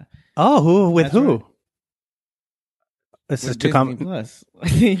and yeah. Oh, who with That's who? right. This is With to Disney come. Plus. I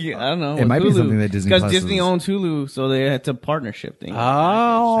think I don't know. It with might be Hulu. something that Disney because Plus Disney is- owns Hulu, so it's a partnership thing.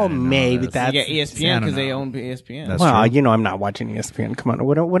 Oh, didn't know maybe this. that's. you get I ESPN don't because they know. own ESPN. That's Well, true. you know, I'm not watching ESPN. Come on,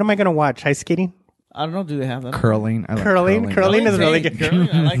 what am I going to watch? Ice skating? I don't know. Do they have that? Curling. I like Curling is really Hey, good. curling,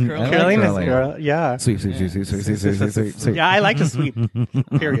 I like curling. I like Curling is curling. girl. Yeah. Sweep. Yeah, I like to sweep.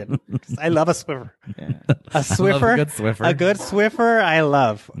 Period. I love a Swiffer. A Swiffer. good Swiffer. A good Swiffer. I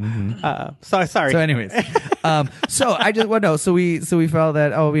love. Sorry. So, anyways, so I just want to know. So we felt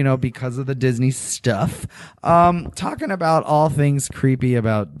that because of the Disney stuff, talking about all things creepy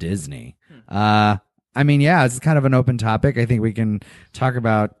about Disney. I mean, yeah, it's kind of an open topic. I think we can talk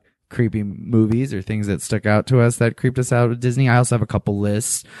about creepy movies or things that stuck out to us that creeped us out with Disney. I also have a couple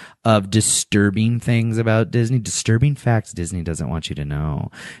lists of disturbing things about Disney, disturbing facts Disney doesn't want you to know,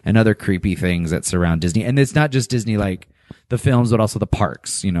 and other creepy things that surround Disney. And it's not just Disney, like the films, but also the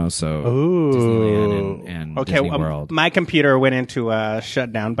parks, so Disneyland and Okay, Disney World. my computer went into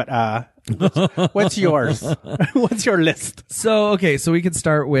shutdown, but what's yours? What's your list? So we could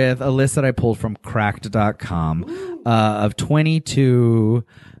start with a list that I pulled from cracked.com of 22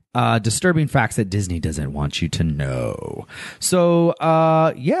 disturbing facts that Disney doesn't want you to know. So,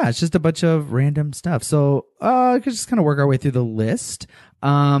 it's just a bunch of random stuff. So, I could just kind of work our way through the list.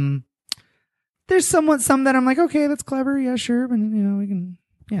 There's some that I'm like, okay, that's clever. Yeah, sure. But, we can,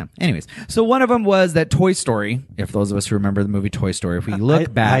 yeah. Anyways. So one of them was that Toy Story. If those of us who remember the movie Toy Story, if we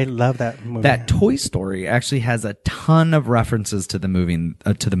look back. I love that movie. That Toy Story actually has a ton of references to the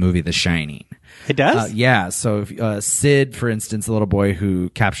movie The Shining. It does? Yeah. So if, Sid, for instance, the little boy who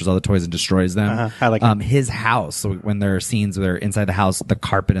captures all the toys and destroys them, I like it. his house. So when there are scenes where they're inside the house, the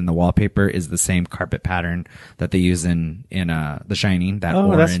carpet and the wallpaper is the same carpet pattern that they use in The Shining, that that's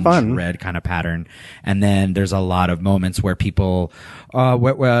orange, fun. red kind of pattern. And then there's a lot of moments where people,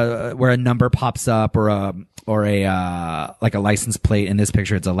 where a number pops up or a like a license plate. In this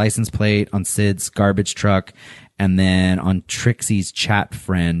picture, it's a license plate on Sid's garbage truck. And then on Trixie's chat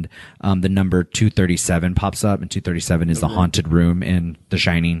friend, the number 237 pops up, and 237 is the haunted room in The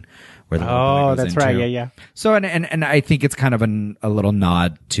Shining, where the little boy goes that's into. right. Yeah. So, and I think it's kind of a little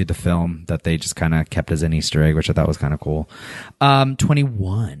nod to the film that they just kind of kept as an Easter egg, which I thought was kind of cool.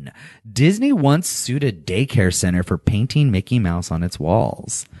 21. Disney once sued a daycare center for painting Mickey Mouse on its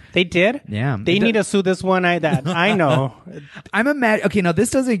walls. They did? Yeah. They need to sue this one. I know. Okay, now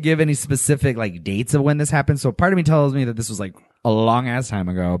this doesn't give any specific like dates of when this happened. So part of me tells me that this was like a long ass time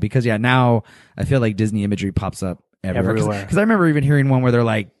ago, because now I feel like Disney imagery pops up everywhere. Because I remember even hearing one where they're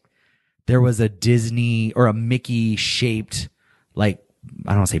like, there was a Disney or a Mickey shaped, like, I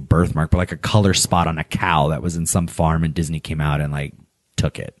don't want to say birthmark, but like a color spot on a cow that was in some farm, and Disney came out and like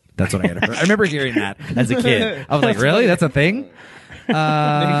took it. That's what I had heard. I remember hearing that as a kid. I was like, really? That's a thing?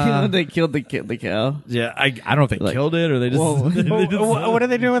 They killed the cow. Yeah, I don't know if they killed it or they just. What are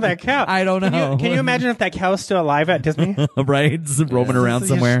they doing with that cow? I don't know. Can you imagine if that cow is still alive at Disney? Right? Just roaming around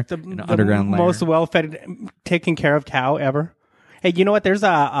somewhere The, in an the underground lair. most well-fed, taken care of cow ever. Hey, you know what? There's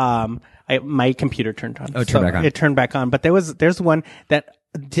my computer turned on. Oh, turned back on. It turned back on. But there's one that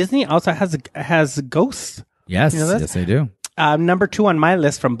Disney also has ghosts. Yes, You know this? yes, they do. Number 2 on my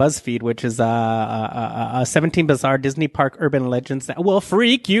list from BuzzFeed, which is 17 bizarre Disney park urban legends that will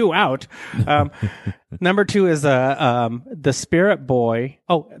freak you out. Number 2 is the spirit boy.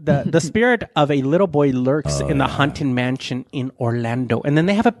 Oh, the spirit of a little boy lurks in the haunted mansion in Orlando, and then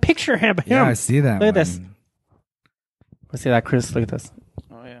they have a picture of him. Yeah, I see that. Look at one. this. Let's see that, Chris. Look at this.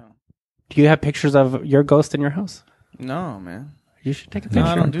 Oh yeah. Do you have pictures of your ghost in your house? No, man. You should take a picture. No,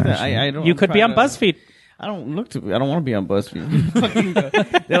 I don't do that. I don't. You could be on BuzzFeed. I don't want to be on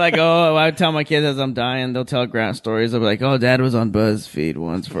BuzzFeed. They're like, oh, I tell my kids as I'm dying, they'll tell Grant stories. They'll be like, oh, Dad was on BuzzFeed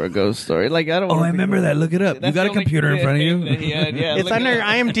once for a ghost story. Like, I don't. Oh, I remember that. Look it up. You got a computer in front of you. Yeah, It's under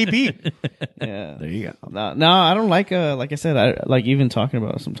IMDb. Yeah, There you go. No, I don't like. Like I said, I like even talking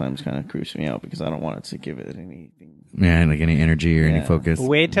about it sometimes kind of creeps me out because I don't want it to give it anything. Yeah, like any energy or any focus.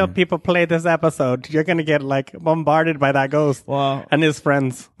 Wait till people play this episode. You're gonna get like bombarded by that ghost Well, and his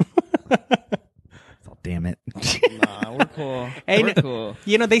friends. Damn it. nah, we're cool. Hey, We're cool.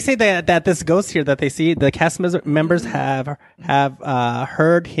 You know, they say that this ghost here that they see, the cast members have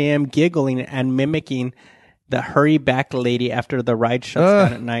heard him giggling and mimicking the hurry back lady after the ride shuts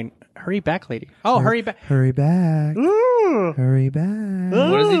down at night. Hurry back lady. Oh, hurry back. Hurry back. Ooh. Hurry back.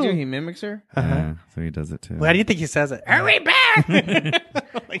 What does he do? He mimics her. Yeah, so he does it too. Why do you think he says it? Hurry back.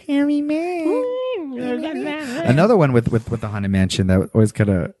 Like, Hurry back. Another one with the Haunted Mansion that always kind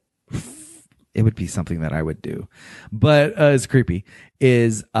of, it would be something that I would do, but it's creepy,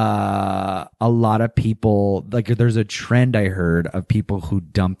 is a lot of people, like there's a trend I heard of people who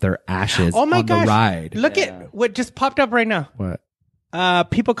dump their ashes oh my on gosh. the ride. Look at what just popped up right now. What?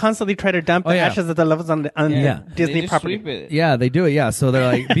 People constantly try to dump the yeah. ashes at the levels on Yeah. Disney They just property. sweep it. Yeah, they do it. Yeah, so they're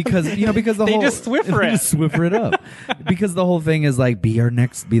like, because the They whole just Swiffer they it. just Swiffer it up, because the whole thing is like, be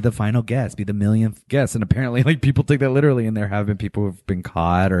the final guest, be the millionth guest, and apparently like people take that literally, and there have been people who've been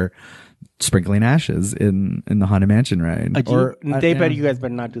caught or sprinkling ashes in the Haunted Mansion ride. They bet you guys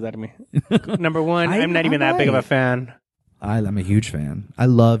better not do that to me. Number one, I'm not even that big of a fan. I'm a huge fan. I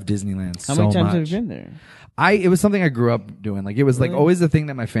love Disneyland How so many times much. have you been there? It was something I grew up doing. Like it was like always the thing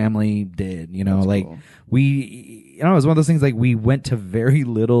that my family did, you know, That's like cool. it was one of those things like we went to very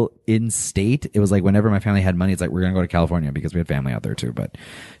little in state. It was like whenever my family had money, it's like, we're going to go to California because we had family out there too. But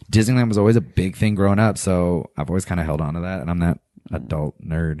Disneyland was always a big thing growing up. So I've always kind of held on to that. And I'm that adult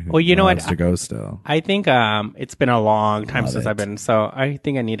nerd who Well, you know what? loves to go still. I think it's been a long time Love since it. I've been, so I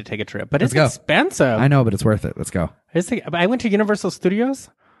think I need to take a trip. But Let's it's go. expensive. I know, but it's worth it. Let's go. I went to Universal Studios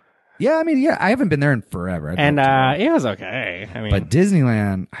Yeah. I mean, yeah, I haven't been there in forever. I'd and love to. it was okay. I mean, But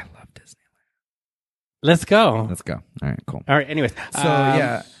Disneyland, I love Disney. let's go. Let's go. All right, cool. All right. Anyways, So,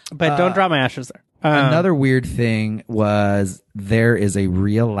 yeah. but don't drop my ashes there. Another weird thing was there is a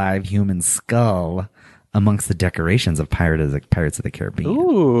real live human skull amongst the decorations of Pirates of the Caribbean.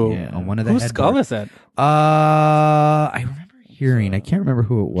 Ooh, Yeah, on one of the whose skull headboards. is it? I remember hearing. I can't remember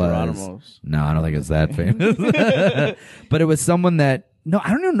who it was. Geronimo's. No, I don't think it was that famous. But it was someone that. No,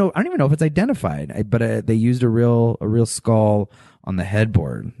 I don't even know. I don't even know if it's identified. But they used a real skull on the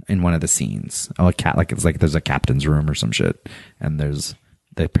headboard in one of the scenes. Oh, a cat! Like it's like there's a captain's room or some shit, and there's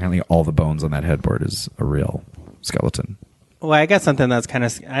apparently all the bones on that headboard is a real skeleton. Well, I got something that's kind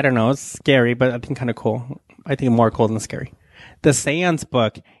of, I don't know, it's scary, but I think kind of cool. I think more cool than scary. The Seance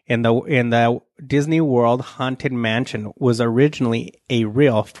book in the Disney World Haunted Mansion was originally a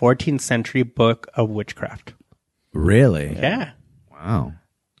real 14th century book of witchcraft. Really? Yeah. Wow.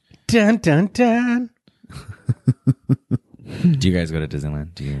 Dun, dun, dun. Do you guys go to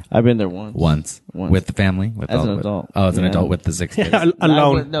Disneyland? Do you? I've been there once. Once. Once. With the family? With As all- an with- adult. Oh, as an Yeah. adult with the 6 kids.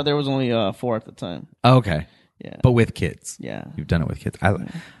 Alone. No, there was only 4 at the time. Oh, okay. Yeah. But with kids. Yeah. You've done it with kids. Have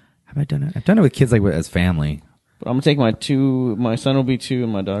I done it? I've done it with kids like as family. But I'm gonna take my son will be 2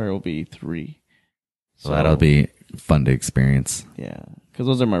 and my daughter will be 3. So that'll be fun to experience. Yeah, because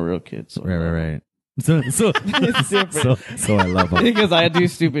those are my real kids. So. Right. So It's different. so I love them. Because I do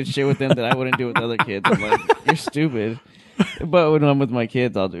stupid shit with them that I wouldn't do with other kids. I'm like, you're stupid. But when I'm with my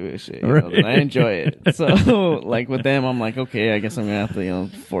kids, I'll do this shit. You know, and I enjoy it. So, like with them, I'm like, okay, I guess I'm gonna have to,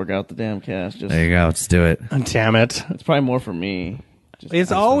 fork out the damn cash. Just There you go. Just do it. Damn it. it's probably more for me.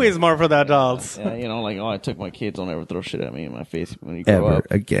 It's always more for the adults. Yeah, like, I took my kids. Don't ever throw shit at me in my face when you grow Ever up.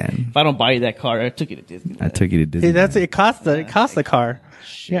 again. If I don't buy you that car, I took you to Disney. I took you to Disney. See, it costs the car.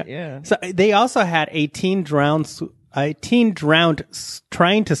 Yeah. So they also had a teen drowned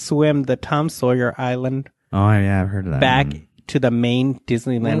trying to swim the Tom Sawyer Island Oh yeah, I've heard of that. back to the main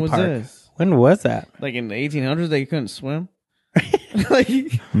Disneyland When was park. this? When was that? Like in the 1800s, they couldn't swim. like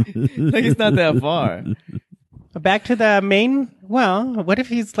it's not that far. Back to the main. Well, what if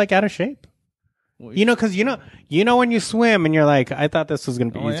he's like out of shape? Because you know when you swim and you're like, I thought this was gonna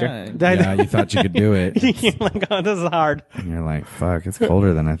be Oh, easier. Yeah, you thought you could do it. You're like, oh, this is hard. And you're like, fuck, it's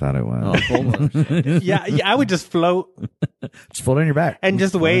colder than I thought it was. Oh, full Yeah, I would just float Just fold it on your back. and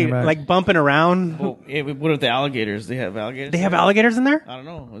just Fold it on wait, your back. like bumping around. Well, what if the alligators? They have alligators. They have alligators in there? I don't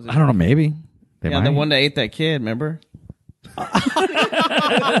know. Was it- I don't know, maybe. They Yeah, might. the one that ate that kid. Remember? Was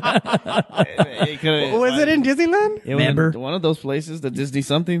it in Disneyland? Remember? One of those places, the Disney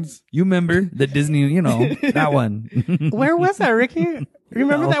somethings. You remember the Disney, that one. Where was that, Ricky?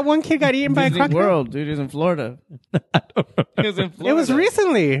 Remember that one kid got eaten by a Disney crocodile? World, dude. It was in Florida. It was in Florida. It was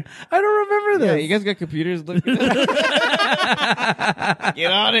recently. I don't remember Yeah, you guys got computers? Look. Get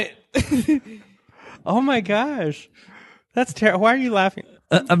on it. Oh my gosh. That's terrible. Why are you laughing?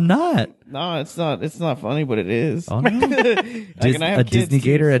 I'm not. No, it's not. It's not funny, but it is. Oh, no. I have A kids Disney too,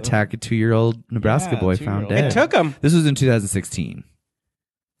 gator so- attacked a 2-year-old Nebraska Yeah, boy 2-year-old. found dead. It took him. This was in 2016.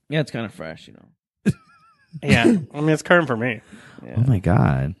 Yeah, it's kind of fresh, Yeah. I mean, it's current for me. Yeah. Oh my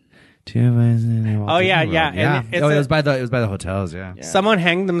god. Two of us in the Walt Oh, yeah, Disney yeah. World. And Yeah. it's Oh, it a- was by the hotels, yeah. Someone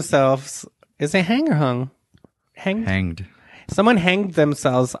hanged themselves. Is it hang or hung? Hanged? Hanged. Someone hanged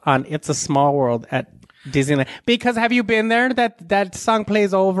themselves on It's a Small World at Disneyland. Because have you been there? That song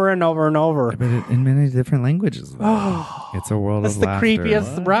plays over and over and over. But in many different languages. though. It's a world That's of the laughter.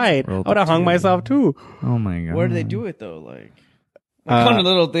 creepiest ride. I World would have of hung tears. myself too. Oh my god. Where do they do it though? Like on a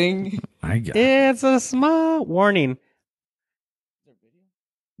little thing. I got It's a small warning.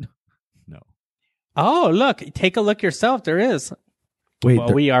 no. Oh, look. Take a look yourself. There is. Wait,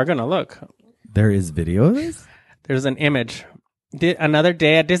 Well, we are going to look. there is video of this? There's an image. Another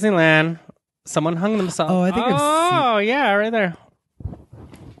day at Disneyland. Someone hung themselves. Oh, I think I've seen- Oh, yeah, right there.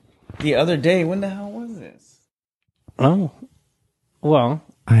 The other day, when the hell was this? Oh. Well,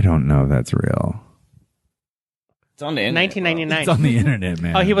 I don't know if that's real. It's on the internet. 1999. It's on the internet,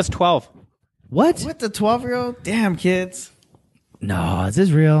 man. Oh, he was 12. What? What the 12-year-old? Damn kids. No, is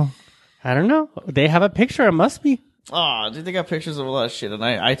this real? I don't know. They have a picture. It must be. Oh, dude, they got pictures of a lot of shit, and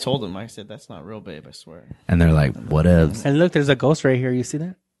I told them, I said, that's not real, babe, I swear. And they're like, whatevs. And look, there's a ghost right here. You see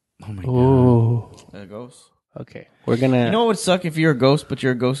that? Oh my god. Oh. A ghost. Okay. We're going to. You know what would suck if you're a ghost, but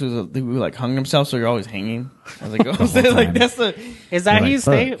you're a ghost who like hung themselves, so you're always hanging as a ghost. whole like time. that's the. Is that You're how you like,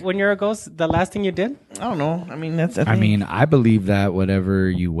 stay fuck. when you're a ghost? The last thing you did? I don't know. I mean, that's. I mean, I believe that whatever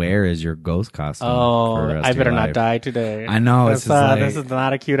you wear is your ghost costume. for the Oh, rest I of your better not life. die today. I know, it's This, just like- this is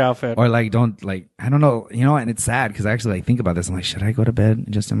not a cute outfit. Or like, don't like, I don't know, and it's sad because I actually like think about this. I'm like, should I go to bed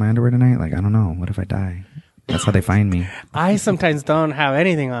just in my underwear tonight? Like, I don't know. What if I die? That's how they find me. I sometimes don't have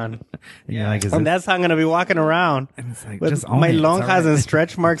anything on. And you're like, is And it, that's how I'm going to be walking around. and it's like, With just own my it. It's lonjas all right. and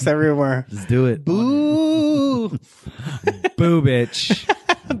stretch marks everywhere. Just do it. Boo. Boo, bitch.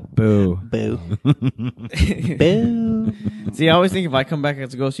 Boo. Boo. Boo. See, I always think if I come back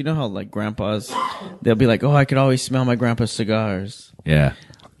as a ghost, you know how like grandpas, they'll be like, "Oh, I could always smell my grandpa's cigars." Yeah.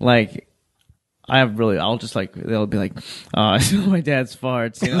 Like, I'll just like they'll be like, "Oh, I smell my dad's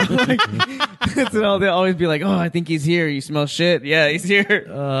farts," you know. They'll always be like, "Oh, I think he's here. You smell shit. Yeah, he's here.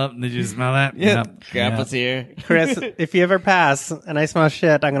 Did you smell that? Yeah, Grandpa's here. Chris, if you ever pass and I smell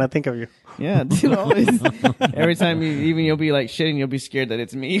shit, I'm gonna think of you. Yeah, dude, always. Every time you'll be like shitting, you'll be scared that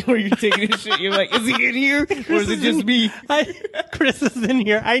it's me, or you're taking a shit. You're like, is he in here, or is it just me? Chris is in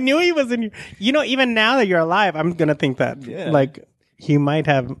here. I knew he was in here. You know, even now that you're alive, I'm gonna think that. Yeah. Like, he might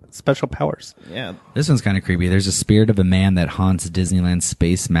have special powers. Yeah, This one's kind of creepy. There's a spirit of a man that haunts Disneyland's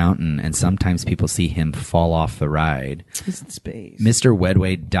Space Mountain, and sometimes people see him fall off the ride. he's in space. Mr.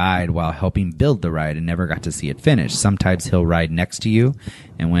 Wedway died while helping build the ride and never got to see it finish. Sometimes he'll ride next to you,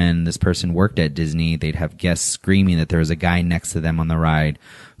 and when this person worked at Disney, they'd have guests screaming that there was a guy next to them on the ride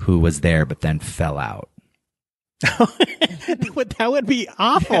who was there but then fell out. That would be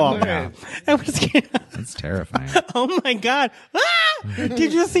awful. That was, It's terrifying. oh my God. Ah!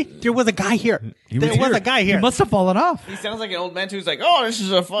 Did you see? There was a guy here. There was a guy here. He must have fallen off. He sounds like an old man who's like, "Oh, this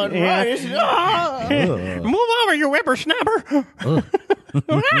is a fun Yeah. ride." This is- ah!" Move over, you whippersnapper.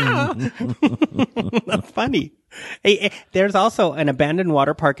 That's funny. Hey, there's also an abandoned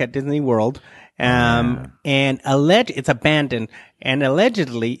water park at Disney World. And it's abandoned, and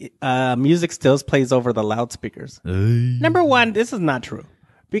allegedly, music still plays over the loudspeakers. Number one, this is not true.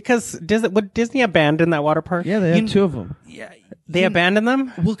 Because would Disney abandon that water park? Yeah, they have two of them. Yeah. They abandoned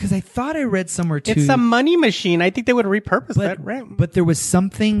them? Well, because I thought I read somewhere too. It's a money machine. I think they would repurpose but, that, right? but there was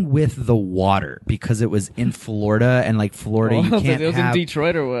something with the water because it was in Florida, and like Florida, you can't it was have. in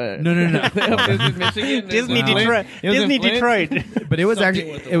Detroit or what? No. It was Michigan. Disney Flint. Detroit. It was in Disney Flint? Detroit. But it was Something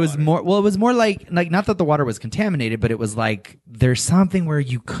actually with the it was water. more well it was more like not that the water was contaminated, but it was like there's something where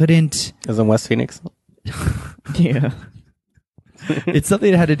you couldn't. It was in West Phoenix. Yeah. It's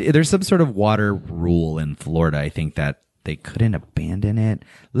something that had to, there's some sort of water rule in Florida. I think that they couldn't abandon it.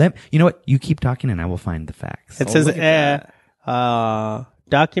 You know what? You keep talking, and I will find the facts. It says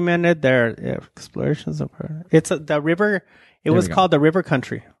documented their explorations of her. It's the river. It was we go. called the River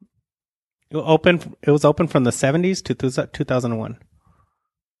Country. It was open from the 70s to 2001.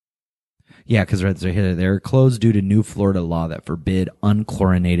 Yeah, because right here they're closed due to new Florida law that forbid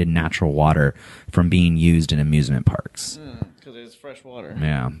unchlorinated natural water from being used in amusement parks. Because it's fresh water.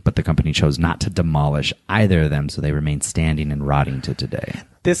 Yeah, but the company chose not to demolish either of them, so they remain standing and rotting to today.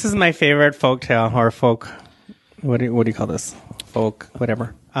 This is my favorite folktale or folk. What do you call this? Folk,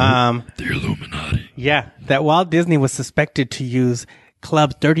 whatever. The Illuminati. Yeah, that Walt Disney was suspected to use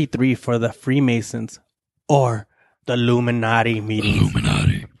Club 33 for the Freemasons or the Illuminati meetings.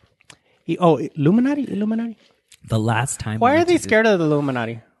 Illuminati. Illuminati? The last time, Why are they scared of the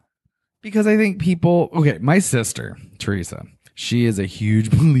Illuminati? Because I think people. Okay, my sister Teresa, she is a huge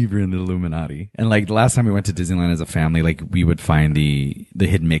believer in the Illuminati, and like the last time we went to Disneyland as a family, like we would find the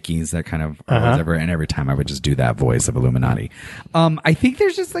hidden Mickeys that kind of or whatever, and every time I would just do that voice of Illuminati. I think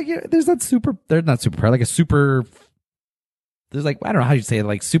there's just like there's that super. They're not super power, like a super. There's like, I don't know how you say it,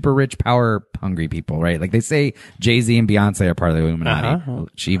 like super rich, power hungry people, right? Like they say Jay-Z and Beyonce are part of the Illuminati.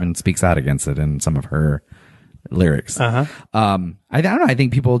 She even speaks out against it in some of her lyrics. I don't know. I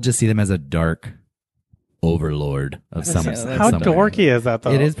think people just see them as a dark overlord of some. How some dorky is that,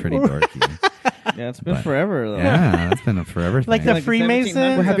 though? It is pretty dorky. Yeah, it's been forever though. Yeah, that's been a forever thing. Like the Like Freemasons?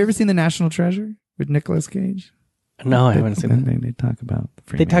 1700s. Well, have you ever seen The National Treasure with Nicolas Cage? No, I haven't seen that. They talk about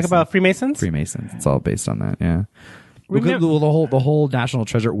the They talk about Freemasons? Freemasons. It's all based on that. Yeah. Remember- Well, the whole National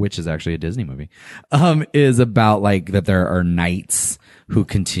Treasure, which is actually a Disney movie, is about like that there are knights who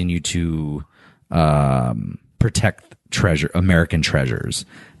continue to protect American treasures,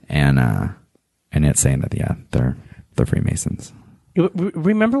 and it's saying that they're Freemasons.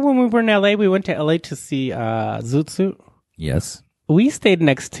 Remember when we were in LA? We went to LA to see Zoot Suit. Yes. We stayed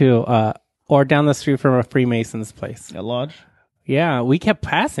next to or down the street from a Freemasons place. At Lodge. Yeah, we kept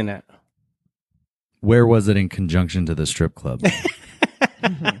passing it. Where was it in conjunction to the strip club?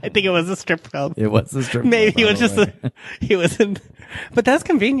 I think it was a strip club. It was the strip club. Maybe it was just probably. he wasn't. But that's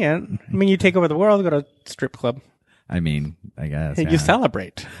convenient. I mean, you take over the world, go to a strip club, I mean, I guess. and yeah. you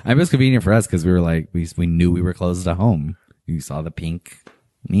celebrate. I mean, it was convenient for us because we were like, we knew we were close to home. You saw the pink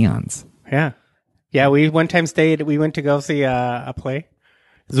neons. Yeah, yeah. We one time stayed. We went to go see a play,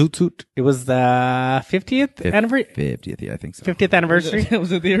 Zoot Suit. It was the 50th anniversary. 50th, yeah, I think so. 50th anniversary.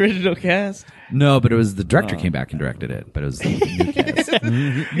 Was it the original cast? No, but it was the director came back and directed it, but it was the new cast.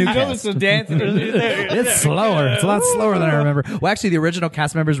 You know there's some dancing. It's slower. It's a lot slower than I remember. Well, actually, the original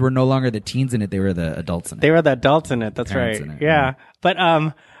cast members were no longer the teens in it; they were the adults in it. They were the adults in it. That's Parents right. in it, Yeah. But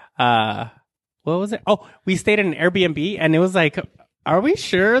what was it? Oh, we stayed in an Airbnb, and it was like, are we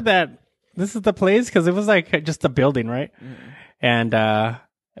sure that this is the place? Because it was like just a building, right? And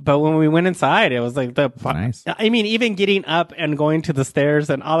But when we went inside, it was like Nice. I mean, even getting up and going to the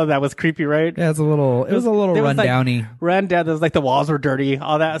stairs and all of that was creepy, right? Yeah, it was a little There was, like, rundowny. Run down. There was like the walls were dirty,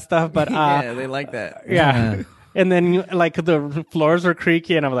 all that stuff. But yeah, they like that. yeah. And then like the floors were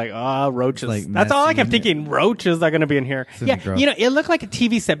creaky, and I'm like, oh, roaches. Like, That's all I messy. kept thinking. Roaches are gonna be in here. Yeah, gross. you know, it looked like a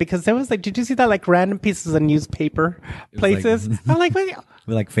TV set because there was like, did you see that like random pieces of newspaper places? I'm like, wait,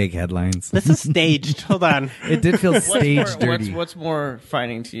 With like fake headlines. this is staged. Hold on. It did feel stage dirty. What's more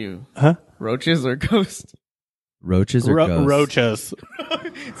frightening to you? Huh? Roaches or ghosts? Roaches or ghosts? Roaches.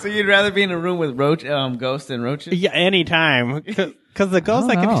 So you'd rather be in a room with ghosts than roaches? Yeah, anytime. Because the ghost,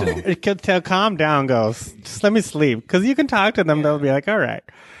 I could tell, calm down, ghost. Just let me sleep. Because you can talk to them, they'll be like, all right.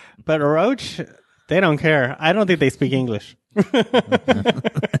 But a roach, they don't care. I don't think they speak English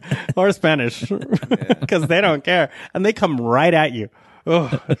or Spanish because they don't care, and they come right at you.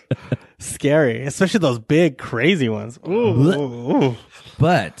 Oh, scary, especially those big, crazy ones. Ooh.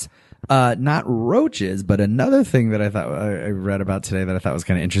 But not roaches, but another thing that I thought I read about today that I thought was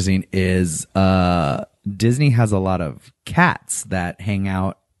kind of interesting is Disney has a lot of cats that hang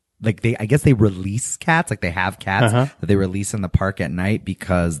out. Like I guess they release cats, like they have cats that they release in the park at night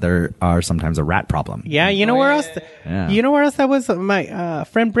because there are sometimes a rat problem. Yeah, you know where else? Yeah. You know where else that was? My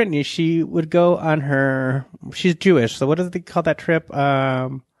friend Brittany. She would go on her. She's Jewish, so what does they call that trip?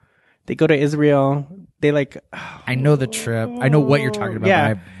 They go to Israel. They like. I know the trip. I know what you're talking about,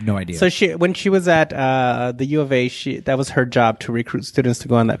 Yeah. but I have no idea. So when she was at the U of A, that was her job to recruit students to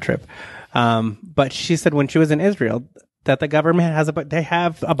go on that trip. But she said when she was in Israel that the government they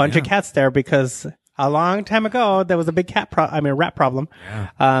have a bunch of cats there because a long time ago there was a big rat problem.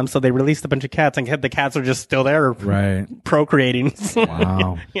 Yeah. So they released a bunch of cats, and the cats are just still there, right. procreating.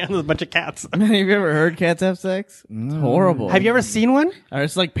 Wow. Yeah, there's a bunch of cats. Have you ever heard cats have sex? It's horrible. Have you ever seen one? Or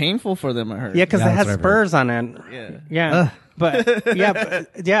it's like painful for them, I heard. Yeah, because Yeah, it that's has what I've heard. spurs on it. Yeah.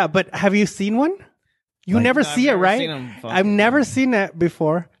 Yeah. But have you seen one? You never No, I've see it, never right? seen 'em fucking. I've never seen that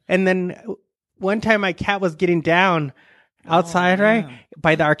before. And then one time my cat was getting down outside, right,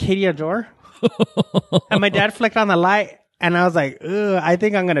 by the Arcadia door. And my dad flicked on the light, and I was like, ugh, I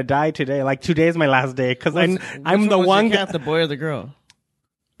think I'm going to die today. Like, today's my last day, because I'm the was one your cat, the boy or the girl?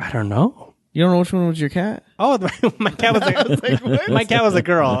 I don't know. You don't know which one was your cat? Oh, my cat my cat was a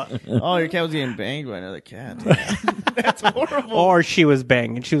girl. Oh, your cat was getting banged by another cat. That's horrible. Or she was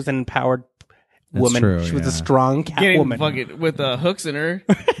banged, and she was an empowered woman. true, She was a yeah. strong cat Getting woman. fucking with hooks in her.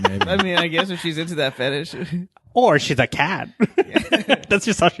 I mean, I guess if she's into that fetish. Or she's a cat. That's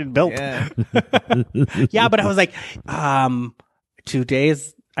just how she's built. Yeah. Yeah, but I was like, 2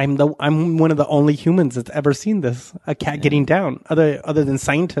 days. I'm one of the only humans that's ever seen this. A cat getting down, other than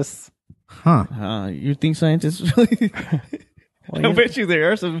scientists. Huh. You think scientists really? I bet you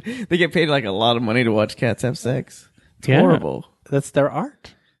there are some. They get paid like a lot of money to watch cats have sex. It's horrible. That's their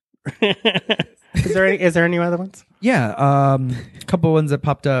art. Is there any other ones? Yeah, a couple ones that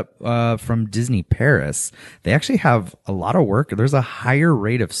popped up from Disney Paris. They actually have a lot of work. There's a higher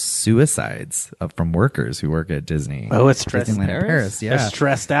rate of suicides from workers who work at Disney. Oh, it's stressed. Disneyland Paris? Paris. Yeah, They're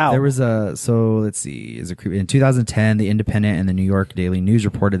stressed out. There was let's see, in 2010, The Independent and the New York Daily News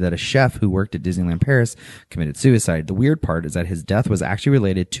reported that a chef who worked at Disneyland Paris committed suicide. The weird part is that his death was actually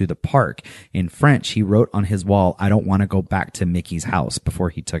related to the park. In French, he wrote on his wall, "I don't want to go back to Mickey's house," before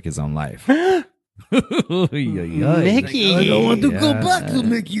he took his own life. Mickey. I don't want to Go back to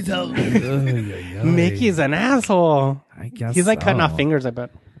Mickey's house. Mickey's an asshole. I guess He's like cutting so. off fingers, I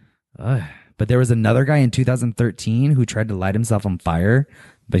bet. But there was another guy in 2013 who tried to light himself on fire,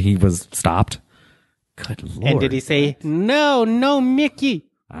 but he was stopped. Good lord. And did he say, no, Mickey?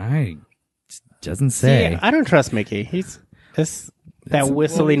 Doesn't say. See, I don't trust Mickey. He's that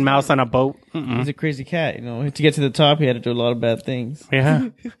whistling mouse on a boat. He's a crazy cat, you know. To get to the top, he had to do a lot of bad things. Yeah.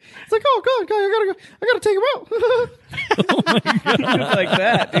 It's like, oh god, I gotta take him out. Oh my god, it's like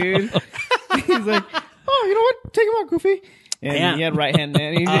that, dude. He's like, oh, you know what? Take him out, Goofy. And Yeah. he had right hand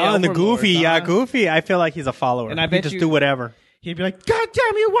man. He's And the overlord, Goofy, yeah, huh? Goofy. I feel like he's a follower. And I He bet just you- do whatever. He'd be like, God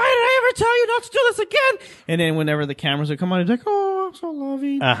damn you! Why did I ever tell you not to do this again? And then whenever the cameras would come on, he's like, oh, I'm so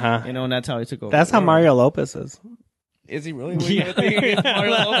loving. You know, and that's how he took over. That's how the world. Mario Lopez is. Is he really? You ever think it's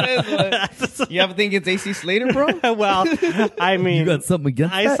Mario Lopez? What? You ever think it's AC Slater, bro? Well, I mean, You got something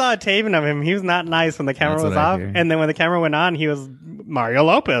against I that? saw a taping of him. He was not nice when the camera That's was what I off. hear. And then when the camera went on, he was Mario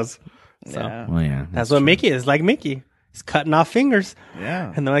Lopez. So Yeah. Well, yeah. that's what Mickey is, like Mickey. He's cutting off fingers.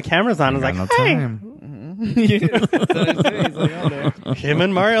 Yeah. And then when the camera's on, it's like, no hey, time. He's like, oh, there. him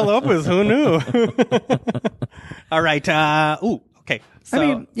and Mario Lopez. Who knew? All right. Okay. So, I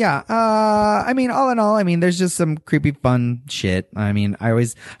mean, yeah. All in all, there's just some creepy, fun shit. I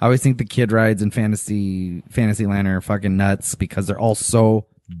always think the kid rides in Fantasyland are fucking nuts because they're all so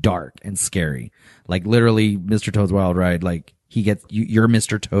dark and scary. Like literally Mr. Toad's Wild Ride, like you're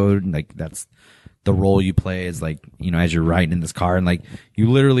Mr. Toad, and like that's the role you play is like, you know, as you're riding in this car and like you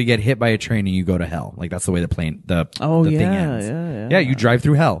literally get hit by a train and you go to hell. Like that's the way the thing ends. Yeah, you drive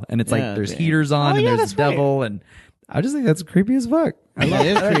through hell and it's like there's damn. heaters on and there's that's a devil and I just think that's creepy as fuck. I love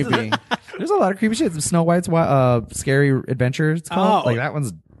It is creepy. There's a lot of creepy shit. Snow White's Scary Adventure, it's called. Oh. Like that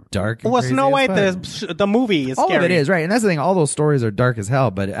one's dark. And Well, crazy Snow as White, fuck. the movie is All scary. of it is, right. And that's the thing. All those stories are dark as hell,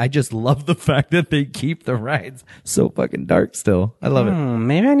 but I just love the fact that they keep the rides so fucking dark still. I love it.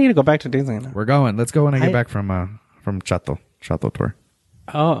 Maybe I need to go back to Disneyland. We're going. Let's go when I get back from Chato tour.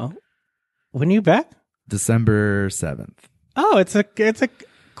 Oh, when are you back? December 7th. Oh, it's a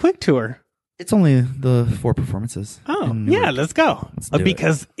quick tour. It's only the 4 performances. Oh, in yeah, Newark. let's go. do it.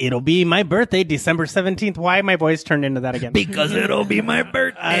 Because it'll be my birthday, December 17th. Why my voice turned into that again? Because it'll be my I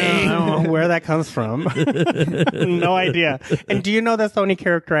birthday. don't know where that comes from. No idea. And do you know that's the only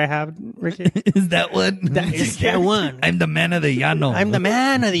character I have, Ricky? Is that one? Is that one? I'm the man of the llano. I'm the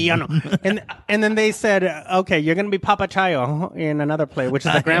man of the llano. And then they said, okay, you're going to be Papa Chayo in another play, which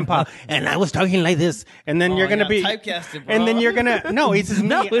is the grandpa. And I was talking like this. And then you're going to be typecasted, bro. And then you're going to, no, it's just me.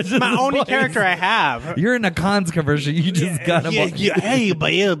 No, it's It's my just only voice. character I have. You're in a Cons commercial. You just got him. Hey,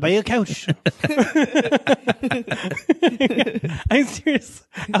 buy a couch. I'm serious.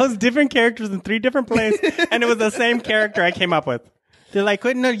 I was different characters in 3 different plays, and it was the same character I came up with. They're like,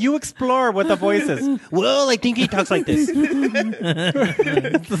 no, you explore what the voice is. Well, I think he talks like this.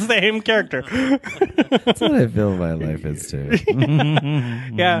 It's the same character. That's what I feel my life is too.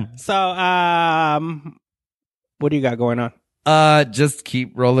 Yeah. So, what do you got going on? Just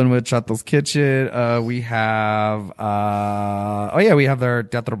keep rolling with Chato's Kitchen. We have we have our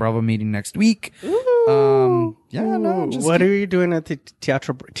Teatro Bravo meeting next week. What are you doing at the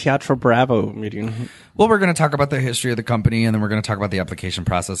Teatro Bravo meeting? Well, we're going to talk about the history of the company, and then we're going to talk about the application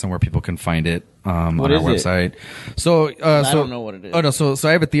process and where people can find it on our is it? website. So, I don't know what it is. Oh no, so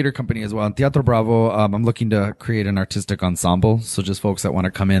I have a theater company as well. In Teatro Bravo, I'm looking to create an artistic ensemble. So just folks that want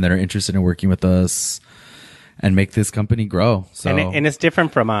to come in that are interested in working with us and make this company grow. So And it's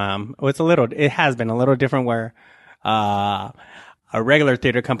different from it has been a little different where a regular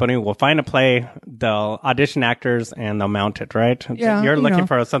theater company will find a play, they'll audition actors, and they'll mount it, right? Yeah, You're you looking know.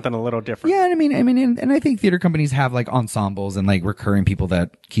 for something a little different. Yeah, I mean, and I think theater companies have like ensembles and like recurring people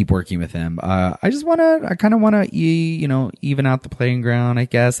that keep working with him. I kind of want to, even out the playing ground, I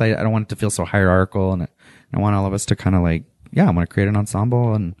guess. I don't want it to feel so hierarchical, and I want all of us to kind of like, I want to create an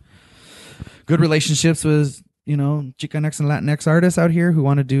ensemble and good relationships with, Chicanx and Latinx artists out here who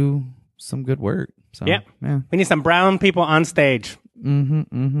want to do some good work. So, Yeah. yeah. We need some brown people on stage.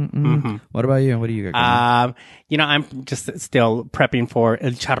 What about you? What do you got going on? I'm just still prepping for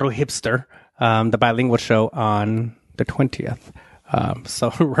El Charro Hipster, the bilingual show on the 20th.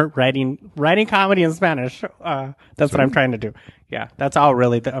 So we're writing comedy in Spanish. That's what I'm trying to do. Yeah, that's all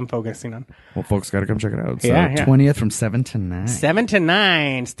really that I'm focusing on. Well, folks got to come check it out. So Yeah. 20th from 7 to 9. 7 to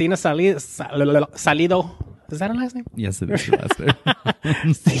 9. Stina Salido. Is that her last name? Yes, it is your last name.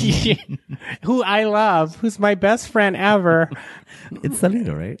 Who I love, who's my best friend ever. It's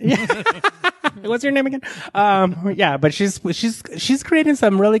Salido, right? What's your name again? But she's creating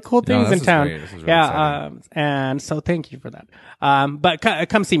some really cool things this in is town. great. This is really Yeah, exciting. and so thank you for that. But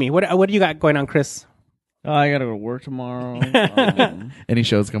come see me. What do you got going on, Chris? I gotta go to work tomorrow. Any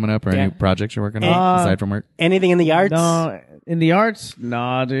shows coming up or Yeah. any projects you're working on aside from work? Anything in the arts? No, in the arts,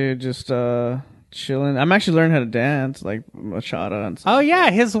 nah, dude, just chilling. I'm actually learning how to dance, like bachata and stuff. Oh yeah,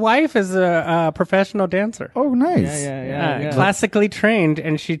 his wife is a professional dancer. Oh, nice. Yeah. Classically trained,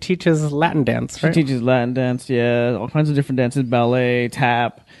 and she teaches Latin dance. She Right? teaches Latin dance, all kinds of different dances, ballet,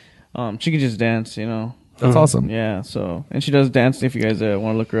 tap. She can just dance, That's awesome. Yeah, so, and she does dance. If you guys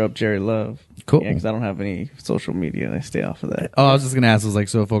want to look her up, Jerry Love. Cool. Yeah, because I don't have any social media. I stay off of that. Oh, I was just going to ask,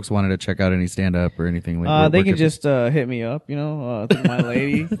 so if folks wanted to check out any stand-up or anything like They can just hit me up, through my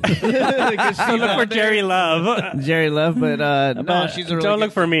lady. So look for Jerry Love. Jerry Love, but no, she's a really Don't good-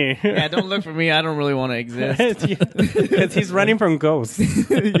 look for me. Yeah, don't look for me. I don't really want to exist. Because he's running from ghosts.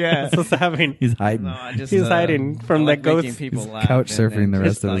 Yeah. That's what's happening. He's hiding. No, I just He's hiding from I the like making ghosts. people He's laugh couch and surfing the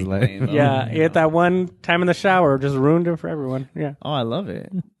just rest of his like life. playing them, Yeah, you he had know. that one time in the shower, just ruined it for everyone. Yeah. Oh, I love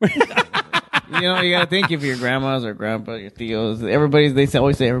it. You gotta think if your grandmas or grandpa, your tios,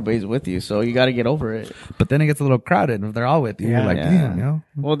 always say everybody's with you, so you gotta get over it. But then it gets a little crowded if they're all with you. Yeah. You're like, Yeah. damn, yo.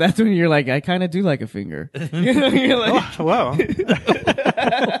 Well, that's when you're like, I kind of do like a finger. You're like, Whoa.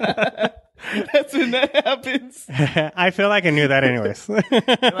 that's when that happens. I feel like I knew that anyways. You're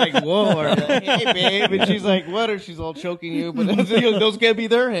like, whoa, or like, hey, babe, and she's like, what? Or she's all choking you, but those can't be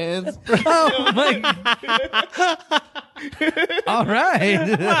their hands. Oh, my. All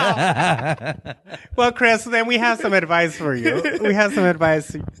right. Well, Chris, then we have some advice for you. We have some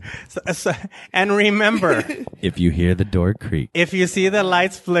advice. And remember, If you hear the door creak, if you see the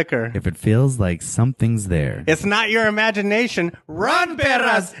lights flicker, if it feels like something's there, it's not your imagination. Run,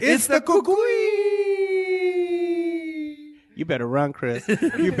 perras! It's the cucuy! You better run, Chris.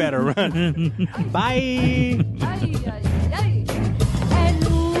 You better run. Bye! Ay, ay, ay.